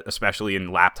 especially in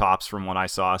laptops from what I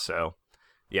saw. So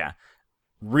yeah,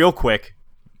 real quick,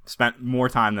 spent more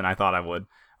time than I thought I would.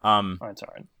 That's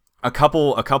all right. A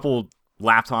couple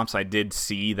laptops I did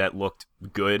see that looked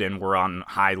good and were on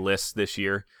high lists this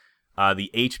year. The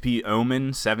HP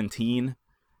Omen 17,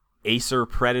 Acer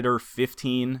Predator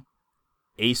 15,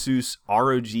 Asus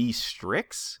ROG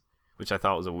Strix, which I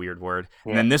thought was a weird word.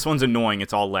 And then this one's annoying.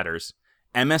 It's all letters.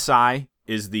 MSI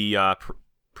is the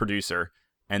producer,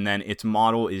 and then its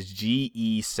model is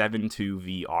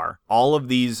GE72VR. All of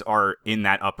these are in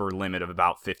that upper limit of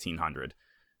about 1,500.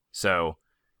 So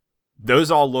those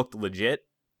all looked legit.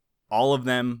 All of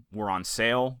them were on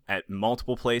sale at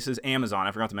multiple places. Amazon,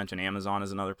 I forgot to mention Amazon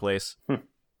is another place.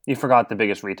 You forgot the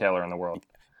biggest retailer in the world.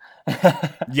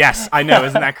 Yes, I know.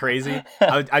 Isn't that crazy?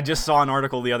 I just saw an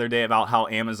article the other day about how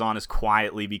Amazon is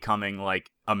quietly becoming like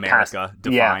America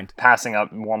defined. Yeah, passing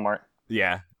up Walmart.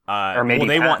 Yeah. Or maybe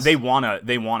they want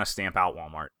to stamp out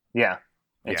Walmart. Yeah,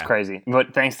 it's Yeah. crazy.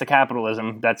 But thanks to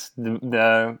capitalism, that's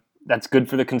that's good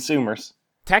for the consumers.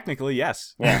 Technically,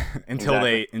 yes. Yeah, until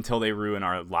exactly. they ruin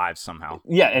our lives somehow.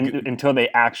 Yeah, and until they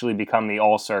actually become the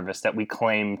all service that we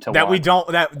claim to That want. we don't.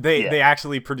 That they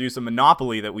actually produce a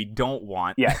monopoly that we don't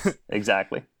want. Yes,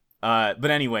 exactly. But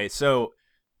anyway, so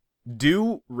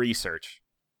do research.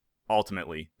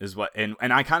 Ultimately, is what, and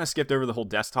I kind of skipped over the whole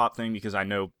desktop thing because I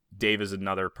know Dave is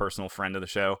another personal friend of the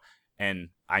show, and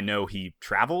I know he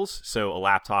travels, so a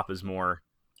laptop is more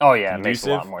Oh yeah, it makes a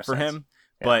lot conducive more for sense. him.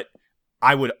 Yeah. But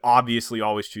I would obviously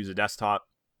always choose a desktop,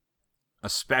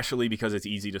 especially because it's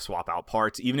easy to swap out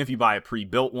parts. Even if you buy a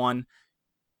pre-built one,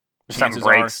 If something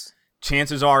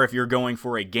chances are if you're going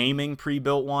for a gaming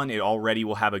pre-built one, it already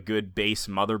will have a good base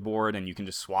motherboard, and you can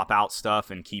just swap out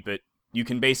stuff and keep it. You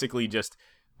can basically just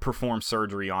perform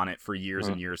surgery on it for years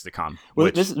and years to come.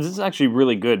 Well, this is actually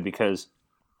really good because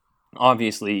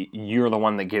obviously you're the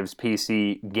one that gives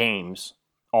PC games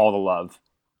all the love.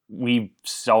 We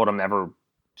seldom ever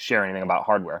share anything about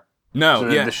hardware. No, So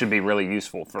yeah, this should be really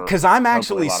useful for because I'm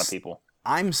hopefully actually a lot of people.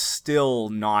 I'm still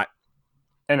not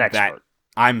An expert.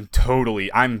 I'm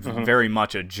very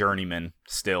much a journeyman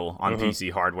still on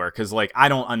PC hardware, because like I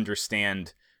don't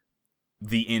understand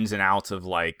the ins and outs of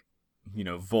like, you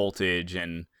know, voltage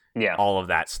and all of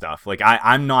that stuff. Like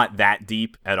I'm not that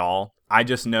deep at all. I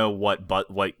just know what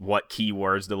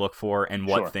keywords to look for and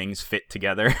what things fit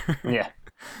together. Yeah.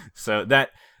 So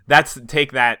that's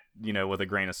take that, you know, with a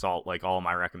grain of salt, like all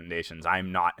my recommendations.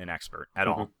 I'm not an expert at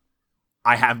all.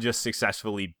 I have just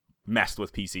successfully messed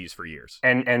with PCs for years.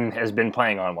 And has been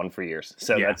playing on one for years.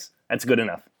 So that's good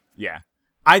enough. Yeah.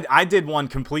 I did one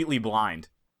completely blind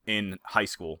in high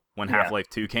school when Half-Life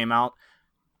 2 came out.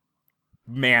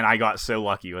 Man, I got so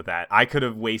lucky with that. I could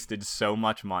have wasted so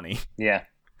much money. Yeah.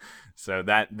 So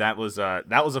that was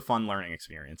a fun learning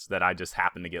experience that I just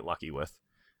happened to get lucky with.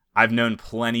 I've known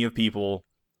plenty of people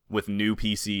with new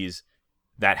PCs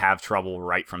that have trouble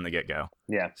right from the get-go.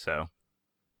 Yeah. So,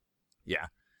 yeah.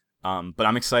 But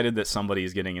I'm excited that somebody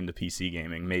is getting into PC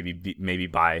gaming, maybe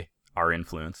by our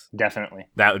influence. Definitely.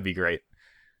 That would be great.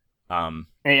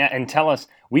 And tell us,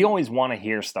 we always want to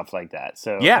hear stuff like that.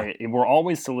 So we're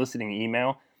always soliciting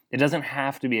email. It doesn't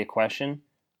have to be a question.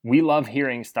 We love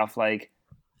hearing stuff like,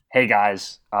 hey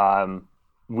guys,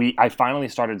 I finally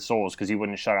started Souls because you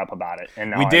wouldn't shut up about it,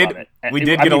 and now I love it. We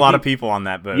did get a lot of people on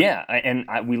that boat. Yeah, and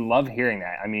we love hearing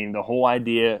that. I mean, the whole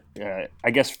idea,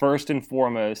 I guess, first and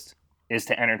foremost, is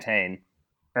to entertain,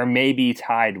 or maybe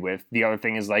tied with the other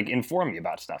thing is like inform you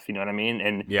about stuff. You know what I mean?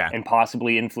 And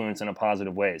possibly influence in a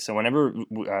positive way. So whenever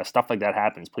stuff like that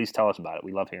happens, please tell us about it.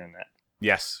 We love hearing that.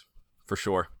 Yes, for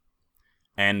sure.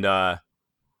 And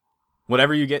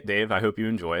whatever you get, Dave, I hope you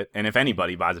enjoy it. And if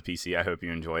anybody buys a PC, I hope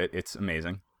you enjoy it. It's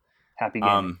amazing. Happy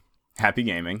gaming. Happy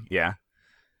gaming. Yeah.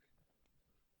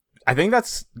 I think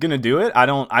that's gonna do it.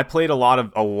 I played a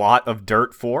lot of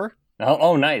Dirt 4.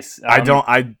 Oh, nice.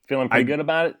 Feeling pretty good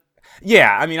about it.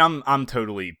 Yeah, I mean, I'm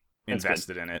totally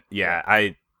invested in it. Yeah,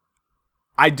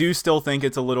 I do still think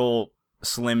it's a little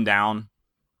slimmed down.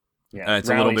 Yeah, it's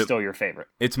a little bit still your favorite.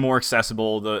 It's more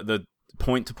accessible. The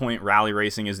point-to-point rally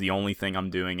racing is the only thing I'm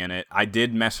doing in it. I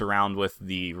did mess around with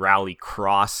the Rally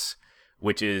Cross,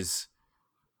 which is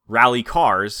rally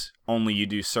cars, only you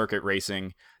do circuit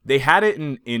racing. They had it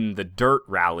in the Dirt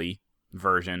Rally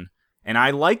version, and I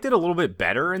liked it a little bit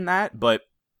better in that, but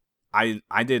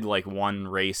I did like one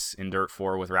race in Dirt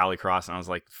 4 with Rallycross, and I was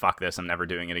like, fuck this, I'm never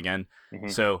doing it again.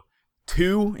 So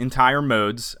 2 entire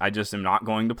modes I just am not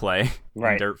going to play in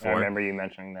Right. Dirt I 4. remember you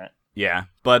mentioning that. Yeah,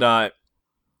 but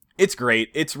it's great.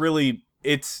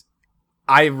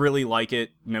 I really like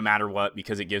it no matter what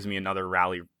because it gives me another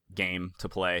rally game to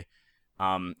play.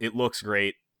 It looks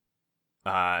great.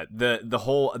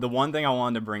 The one thing I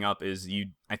wanted to bring up is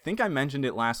I think I mentioned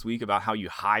it last week about how you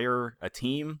hire a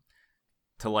team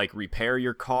to like repair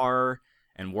your car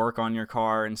and work on your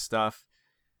car and stuff.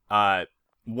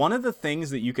 One of the things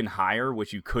that you can hire,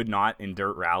 which you could not in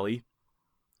Dirt Rally,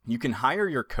 you can hire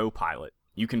your co-pilot.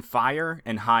 You can fire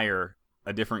and hire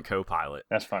a different co-pilot.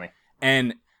 That's funny.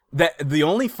 And the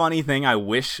only funny thing I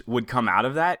wish would come out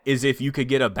of that is if you could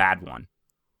get a bad one.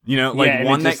 You know, like and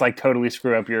one just like totally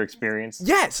screw up your experience.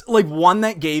 Yes, like one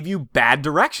that gave you bad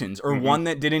directions or one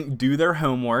that didn't do their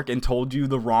homework and told you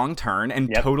the wrong turn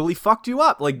and totally fucked you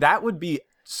up. Like that would be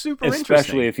super interesting.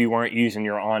 Especially if you weren't using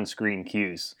your on-screen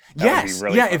cues. That would be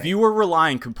really funny. If you were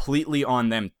relying completely on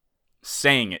them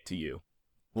saying it to you.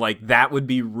 Like that would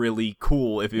be really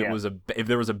cool if it was if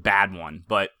there was a bad one,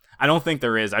 but I don't think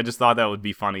there is. I just thought that would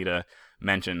be funny to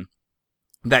mention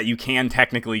that you can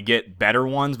technically get better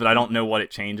ones, but I don't know what it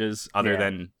changes other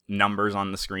than numbers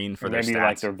on the screen for their stats. Maybe you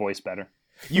like their voice better.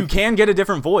 You can get a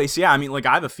different voice. Yeah, I mean, like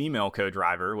I have a female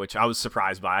co-driver, which I was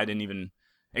surprised by. I didn't even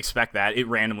expect that. It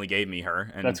randomly gave me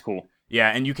her. And, that's cool. Yeah,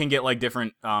 and you can get like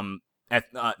different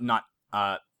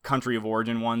country of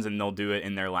origin ones, and they'll do it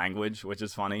in their language, which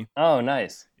is funny. Oh,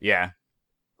 nice. Yeah,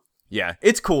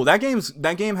 it's cool. That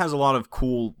game has a lot of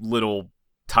cool little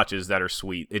touches that are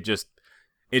sweet.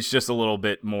 It's just a little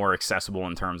bit more accessible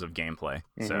in terms of gameplay.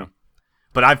 So,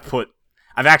 but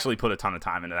I've actually put a ton of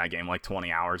time into that game, like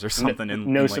 20 hours or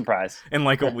something. No surprise. In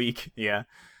like a week. Yeah.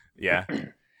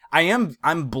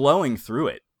 I'm blowing through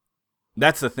it.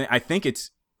 That's the thing.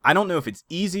 I don't know if it's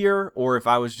easier or if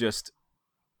I was just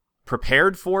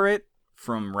prepared for it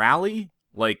from Rally.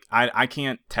 Like I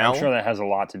can't tell. I'm sure that has a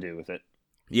lot to do with it.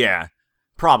 Yeah,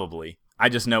 probably. I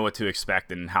just know what to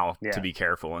expect and how to be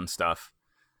careful and stuff.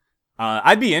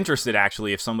 I'd be interested,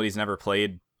 actually, if somebody's never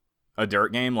played a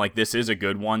Dirt game. Like, this is a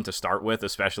good one to start with,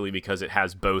 especially because it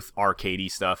has both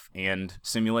arcadey stuff and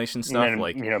simulation stuff. And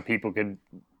then, people could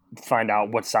find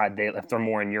out what side if they're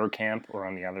more in your camp or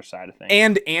on the other side of things.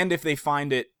 And if they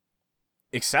find it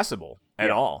accessible at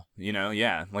all,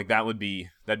 like that'd be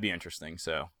interesting.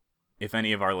 So, if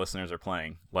any of our listeners are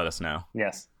playing, let us know.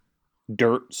 Yes.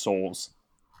 Dirt Souls.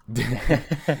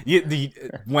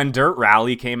 When Dirt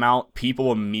Rally came out,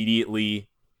 people immediately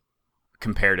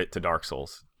compared it to Dark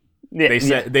Souls.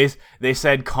 They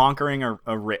said conquering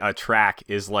a track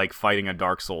is like fighting a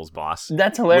Dark Souls boss.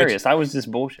 That's hilarious. I was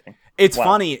just bullshitting. It's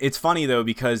funny. It's funny though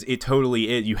because it totally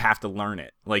is. You have to learn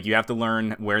it. Like you have to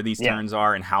learn where these turns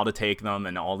are and how to take them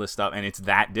and all this stuff. And it's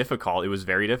that difficult. It was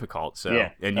very difficult. So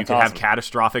and you can have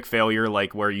catastrophic failure,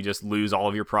 like where you just lose all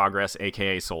of your progress,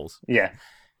 aka souls. Yeah,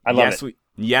 I love it.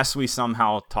 Yes, we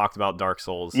somehow talked about Dark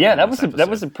Souls. Yeah, that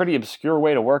was a pretty obscure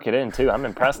way to work it in too. I'm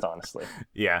impressed, honestly.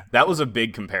 Yeah, that was a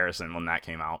big comparison when that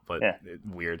came out, but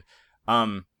weird.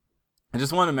 I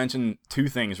just want to mention 2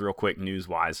 things real quick, news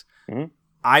wise.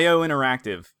 IO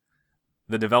Interactive,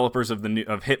 the developers of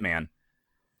Hitman,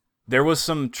 there was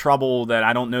some trouble that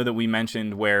I don't know that we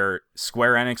mentioned where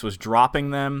Square Enix was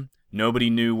dropping them. Nobody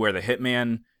knew where the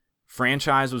Hitman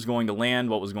franchise was going to land,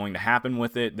 what was going to happen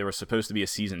with it. There was supposed to be a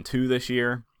season 2 this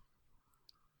year.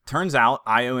 Turns out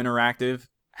IO Interactive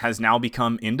has now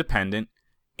become independent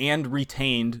and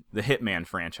retained the Hitman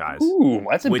franchise. Ooh,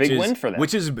 that's a big win for them.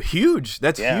 Which is huge.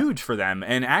 That's huge for them.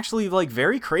 And actually, like,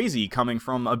 very crazy coming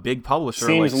from a big publisher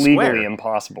like Square. Seems legally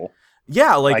impossible.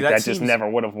 Yeah, like that just never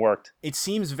would have worked. It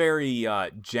seems very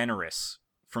generous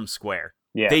from Square.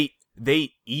 Yeah.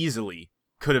 They easily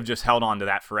could have just held on to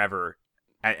that forever.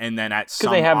 And then at some...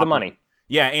 Because they have the money.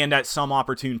 Yeah, and at some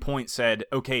opportune point said,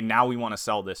 okay, now we want to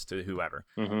sell this to whoever.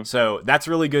 So that's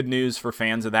really good news for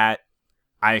fans of that.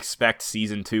 I expect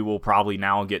Season 2 will probably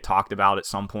now get talked about at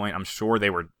some point. I'm sure they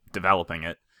were developing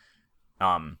it.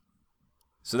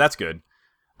 So that's good.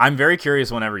 I'm very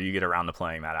curious whenever you get around to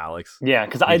playing that, Alex. Yeah,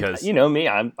 because you know me,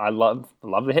 I love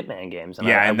the Hitman games.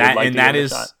 And that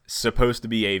is supposed to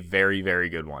be a very, very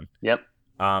good one. Yep.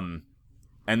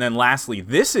 And then lastly,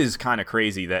 this is kind of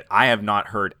crazy that I have not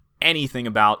heard anything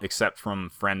about except from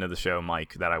friend of the show,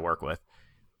 Mike, that I work with.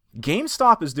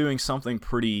 GameStop is doing something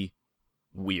pretty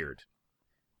weird.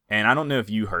 And I don't know if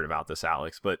you heard about this,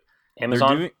 Alex, but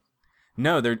Amazon?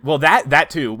 That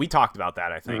too. We talked about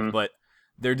that, I think. But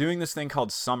they're doing this thing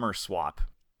called Summer Swap,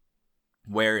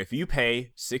 where if you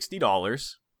pay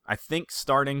 $60, I think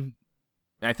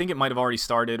it might have already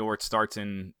started, or it starts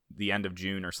in the end of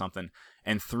June or something,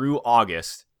 and through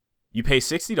August, you pay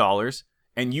 $60,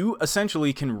 and you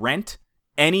essentially can rent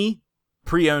any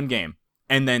pre-owned game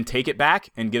and then take it back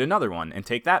and get another one, and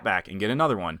take that back and get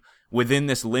another one within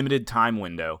this limited time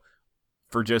window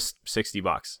for just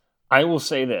 $60. I will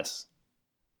say this.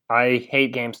 I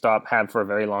hate GameStop, have for a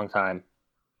very long time.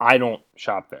 I don't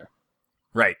shop there.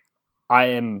 Right.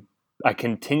 I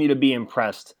continue to be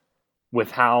impressed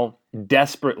with how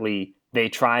desperately they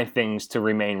try things to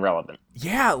remain relevant.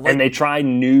 Yeah, and they try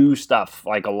new stuff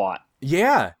like a lot.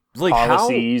 Yeah. Like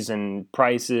policies and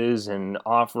prices and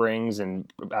offerings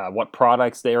and what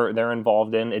products they're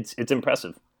involved in. It's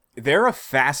impressive. They're a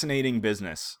fascinating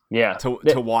business. Yeah,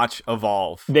 to watch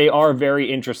evolve. They are very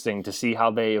interesting to see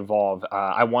how they evolve.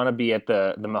 I want to be at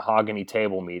the mahogany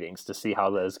table meetings to see how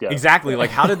those go. Exactly. Like,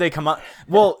 how did they come up?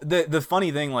 Well, the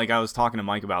funny thing, like, I was talking to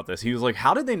Mike about this. He was like,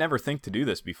 "How did they never think to do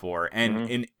this before?"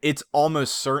 And it's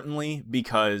almost certainly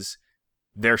because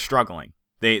they're struggling.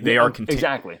 They are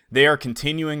exactly. They are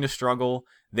continuing to struggle.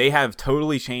 They have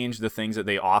totally changed the things that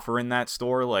they offer in that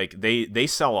store. Like, they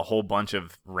sell a whole bunch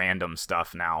of random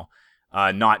stuff now,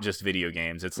 not just video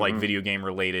games. It's like video game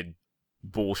related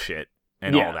bullshit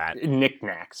and all that.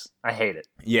 Knickknacks. I hate it.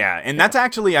 Yeah, and that's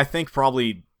actually, I think,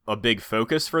 probably a big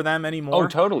focus for them anymore. Oh,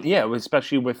 totally. Yeah,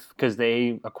 especially because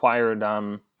they acquired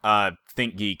ThinkGeek.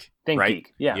 Right? ThinkGeek.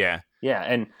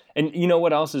 Yeah. And you know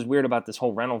what else is weird about this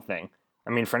whole rental thing? I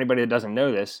mean, for anybody that doesn't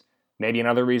know this, maybe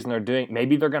another reason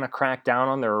maybe they're going to crack down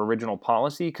on their original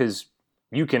policy, because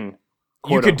you could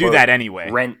do that anyway.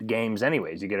 Rent games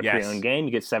anyways. You get a pre-owned game,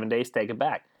 you get 7 days, take it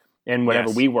back. And whenever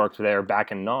we worked there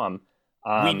back in Nam,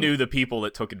 we knew the people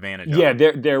that took advantage of it.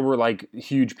 Yeah, there were like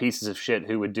huge pieces of shit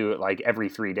who would do it like every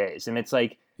 3 days. And it's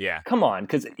like, come on,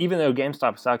 because even though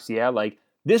GameStop sucks, like,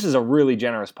 this is a really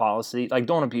generous policy. Like,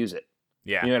 don't abuse it.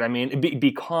 Yeah. You know what I mean?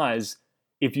 Because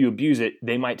if you abuse it,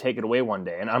 they might take it away one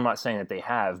day. And I'm not saying that they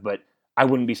have, but I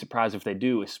wouldn't be surprised if they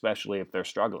do, especially if they're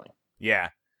struggling. Yeah.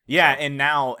 Yeah, and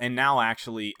now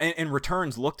actually, and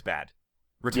returns looked bad.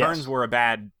 Returns were a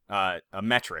bad a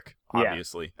metric,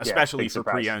 obviously, especially for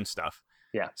pre-owned stuff.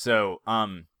 Yeah. So,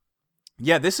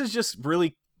 this is just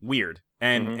really weird,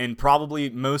 and probably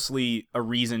mostly a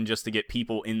reason just to get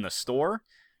people in the store.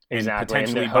 Exactly. And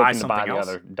potentially and buy something the else.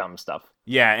 Other dumb stuff.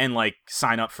 Yeah, and like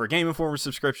sign up for a Game Informer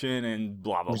subscription and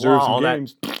blah blah Reserve blah. All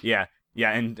games. that.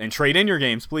 Yeah, and trade in your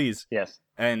games, please. Yes.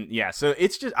 And so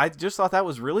it's just, I just thought that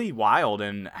was really wild,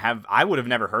 and I would have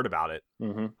never heard about it.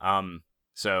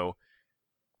 So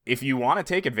if you want to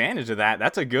take advantage of that,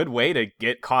 that's a good way to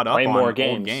get caught up on old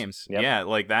games. Yep. Yeah,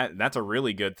 like that's a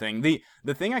really good thing. The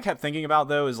thing I kept thinking about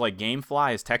though is like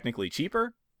GameFly is technically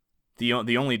cheaper.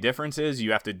 The only difference is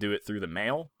you have to do it through the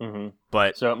mail.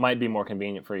 But so it might be more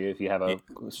convenient for you if you have a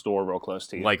store real close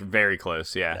to you. Like very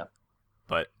close, yeah.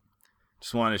 But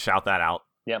just wanted to shout that out.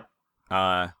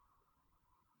 Yeah.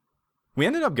 We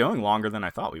ended up going longer than I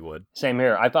thought we would. Same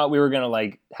here. I thought we were going to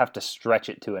like have to stretch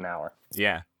it to an hour.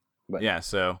 Yeah. But. Yeah,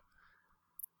 so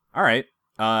all right.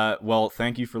 Well,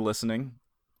 thank you for listening.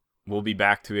 We'll be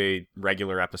back to a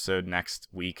regular episode next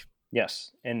week.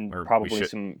 Yes, and probably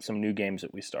some new games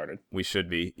that we started. We should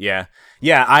be. Yeah.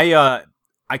 Yeah,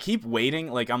 I keep waiting.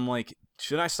 Like, I'm like,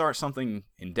 should I start something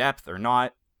in depth or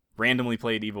not? Randomly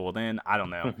played Evil Within. I don't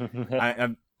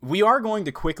know. We are going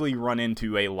to quickly run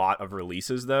into a lot of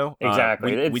releases, though.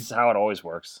 Exactly. It's how it always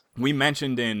works. We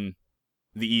mentioned in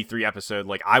the E3 episode,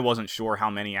 like, I wasn't sure how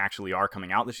many actually are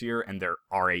coming out this year, and there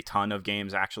are a ton of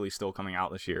games actually still coming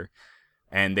out this year.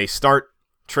 And they start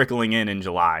trickling in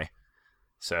July.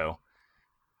 So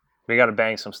we got to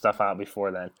bang some stuff out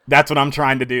before then. That's what I'm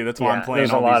trying to do. That's why I'm playing.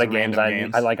 There's a lot of games. I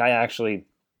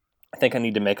think I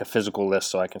need to make a physical list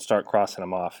so I can start crossing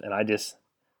them off. And I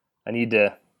need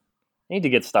to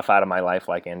get stuff out of my life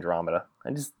like Andromeda. I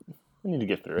need to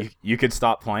get through it. You could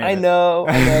stop playing. I know.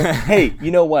 Hey, you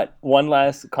know what? One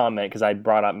last comment, because I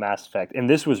brought up Mass Effect, and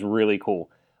this was really cool.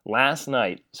 Last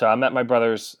night, so I'm at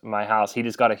my house. He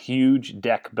just got a huge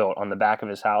deck built on the back of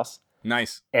his house.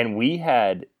 Nice. And we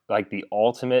had like the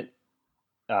ultimate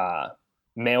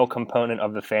male component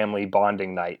of the family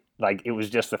bonding night. Like, it was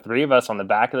just the three of us on the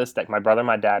back of this deck, my brother,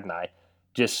 my dad, and I,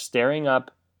 just staring up,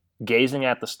 gazing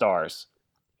at the stars.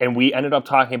 And we ended up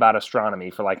talking about astronomy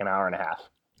for like an hour and a half.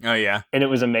 Oh, yeah. And it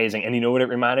was amazing. And you know what it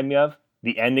reminded me of?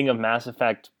 The ending of Mass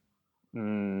Effect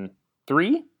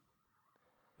 3?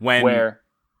 Where...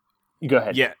 Go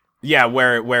ahead. Yeah,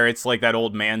 where it's like that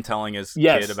old man telling his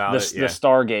kid about it. The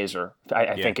Stargazer,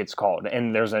 I think it's called.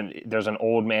 And there's an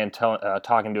old man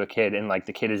talking to a kid, and like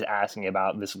the kid is asking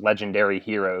about this legendary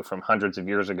hero from hundreds of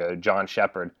years ago, John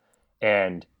Shepard.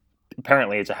 And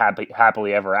apparently it's a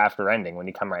happily ever after ending when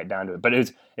you come right down to it. But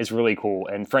it's really cool.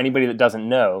 And for anybody that doesn't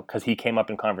know, because he came up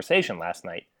in conversation last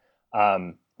night,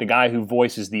 the guy who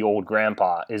voices the old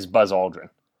grandpa is Buzz Aldrin.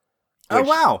 Oh, Which-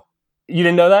 wow. You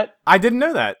didn't know that? I didn't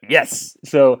know that. Yes.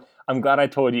 So I'm glad I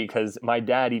told you because my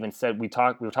dad even said we were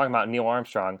talking about Neil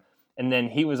Armstrong, and then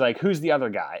he was like, "Who's the other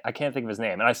guy? I can't think of his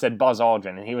name." And I said Buzz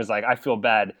Aldrin, and he was like, "I feel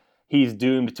bad. He's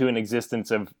doomed to an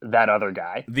existence of that other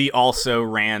guy." The also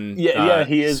ran Yeah,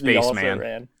 he is the also spaceman.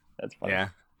 ran. That's funny. Yeah,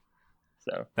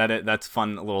 So that's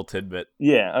fun little tidbit.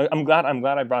 yeah, I'm glad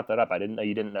I brought that up. I didn't know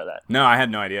you didn't know No, I had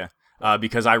no idea.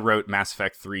 Because I wrote Mass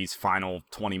Effect 3's final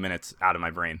 20 minutes out of my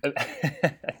brain.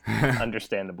 that.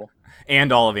 Understandable.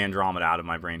 And all of Andromeda out of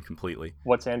my brain completely.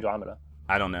 What's Andromeda?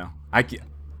 I don't know.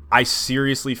 I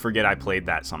seriously forget I played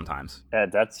that sometimes.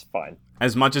 That's fine.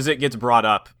 As much as it gets brought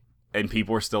up and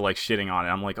people are still like shitting on it,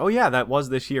 I'm like, oh yeah, that was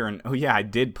this year. And oh yeah, I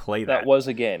did play that. That was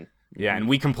a game. Yeah, and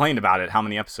we complained about it how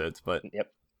many episodes, but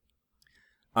Yep.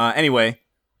 Anyway,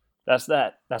 That's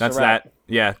that. that's a wrap. that.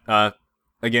 Yeah.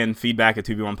 Again, feedback at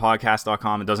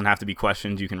 2v1podcast.com. It doesn't have to be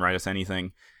questions. You can write us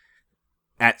anything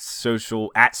at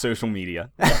social media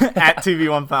at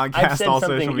 2v1 podcast. I've said all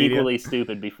something social media. equally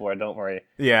stupid before. Don't worry.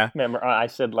 Yeah. Remember, I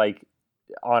said like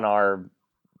on our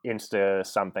Insta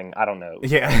something. I don't know.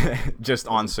 Yeah. Just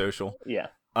on social. Yeah.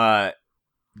 I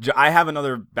have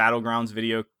another Battlegrounds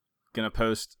video gonna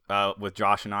post with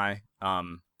Josh and I.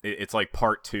 It's like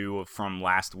part 2 from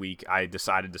last week. I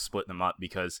decided to split them up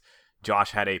because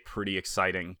Josh had a pretty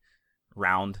exciting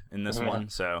round in this one,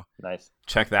 so Nice.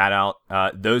 check that out.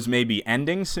 Those may be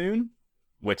ending soon,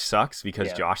 which sucks because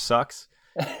Yeah. Josh sucks.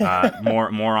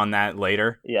 More on that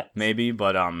later, Yeah. maybe.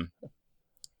 But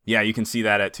yeah, you can see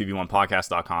that at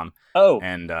 2v1podcast.com. Oh,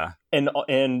 And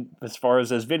and as far as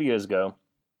those videos go,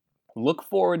 look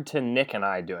forward to Nick and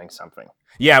I doing something.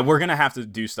 yeah, we're gonna have to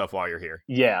do stuff while you're here.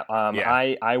 Yeah.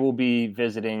 Yeah. I will be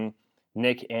visiting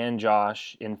Nick and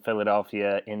Josh in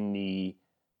Philadelphia in the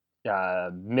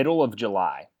middle of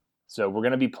July. So we're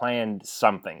gonna be playing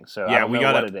something. So I Yeah, don't we know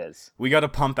gotta- what it is. We got to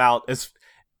pump out as.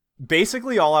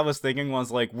 Basically, all I was thinking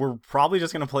was like, we're probably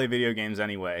just gonna play video games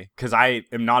anyway, because I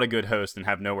am not a good host and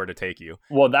have nowhere to take you.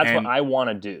 Well, that's and- what I want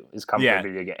to do is come Yeah. to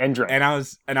a video game and drink. And I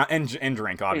was and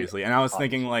drink obviously, and I was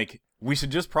thinking like we should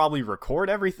just probably record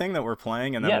everything that we're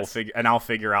playing, and then Yes. I'll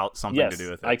figure out something yes, to do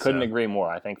with it. I couldn't so, agree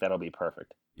more. I think that'll be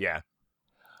perfect. Yeah.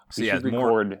 So We yeah, should more.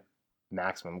 record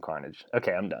Maximum Carnage.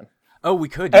 Okay, I'm done. Oh, we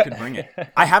could. You could bring it.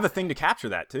 I have a thing to capture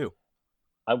that too.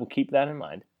 I will keep that in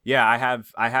mind. Yeah, I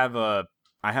have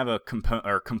a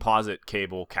composite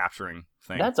cable capturing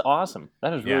thing. That's awesome.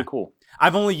 That is Yeah. really cool.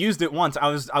 I've only used it once. I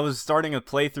was starting a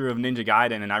playthrough of Ninja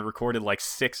Gaiden, and I recorded like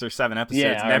 6 or 7 episodes.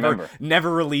 Yeah, I remember. Never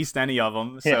released any of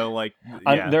them. Yeah. So like,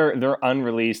 yeah, They're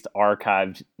unreleased,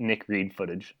 archived Nick Reed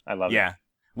footage. I love it. yeah.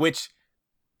 Which,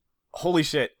 holy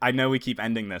shit! I know we keep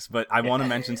ending this, but I want to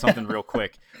mention something real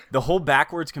quick. The whole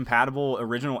backwards compatible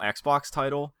original Xbox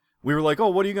title. We were like, oh,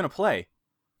 what are you gonna play?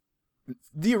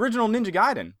 The original Ninja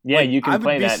Gaiden. Yeah, Like, you I can would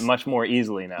play be that much more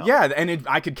easily now. Yeah, and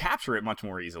I could capture it much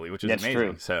more easily, which is That's amazing.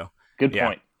 true. So Good Yeah.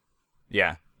 point.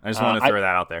 yeah, I just want to throw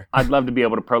that out there. I'd love to be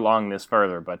able to prolong this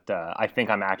further, but I think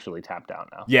I'm actually tapped out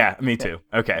now. Yeah, me too.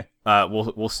 Okay,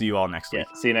 we'll see you all next week.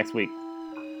 Yeah. See you next week.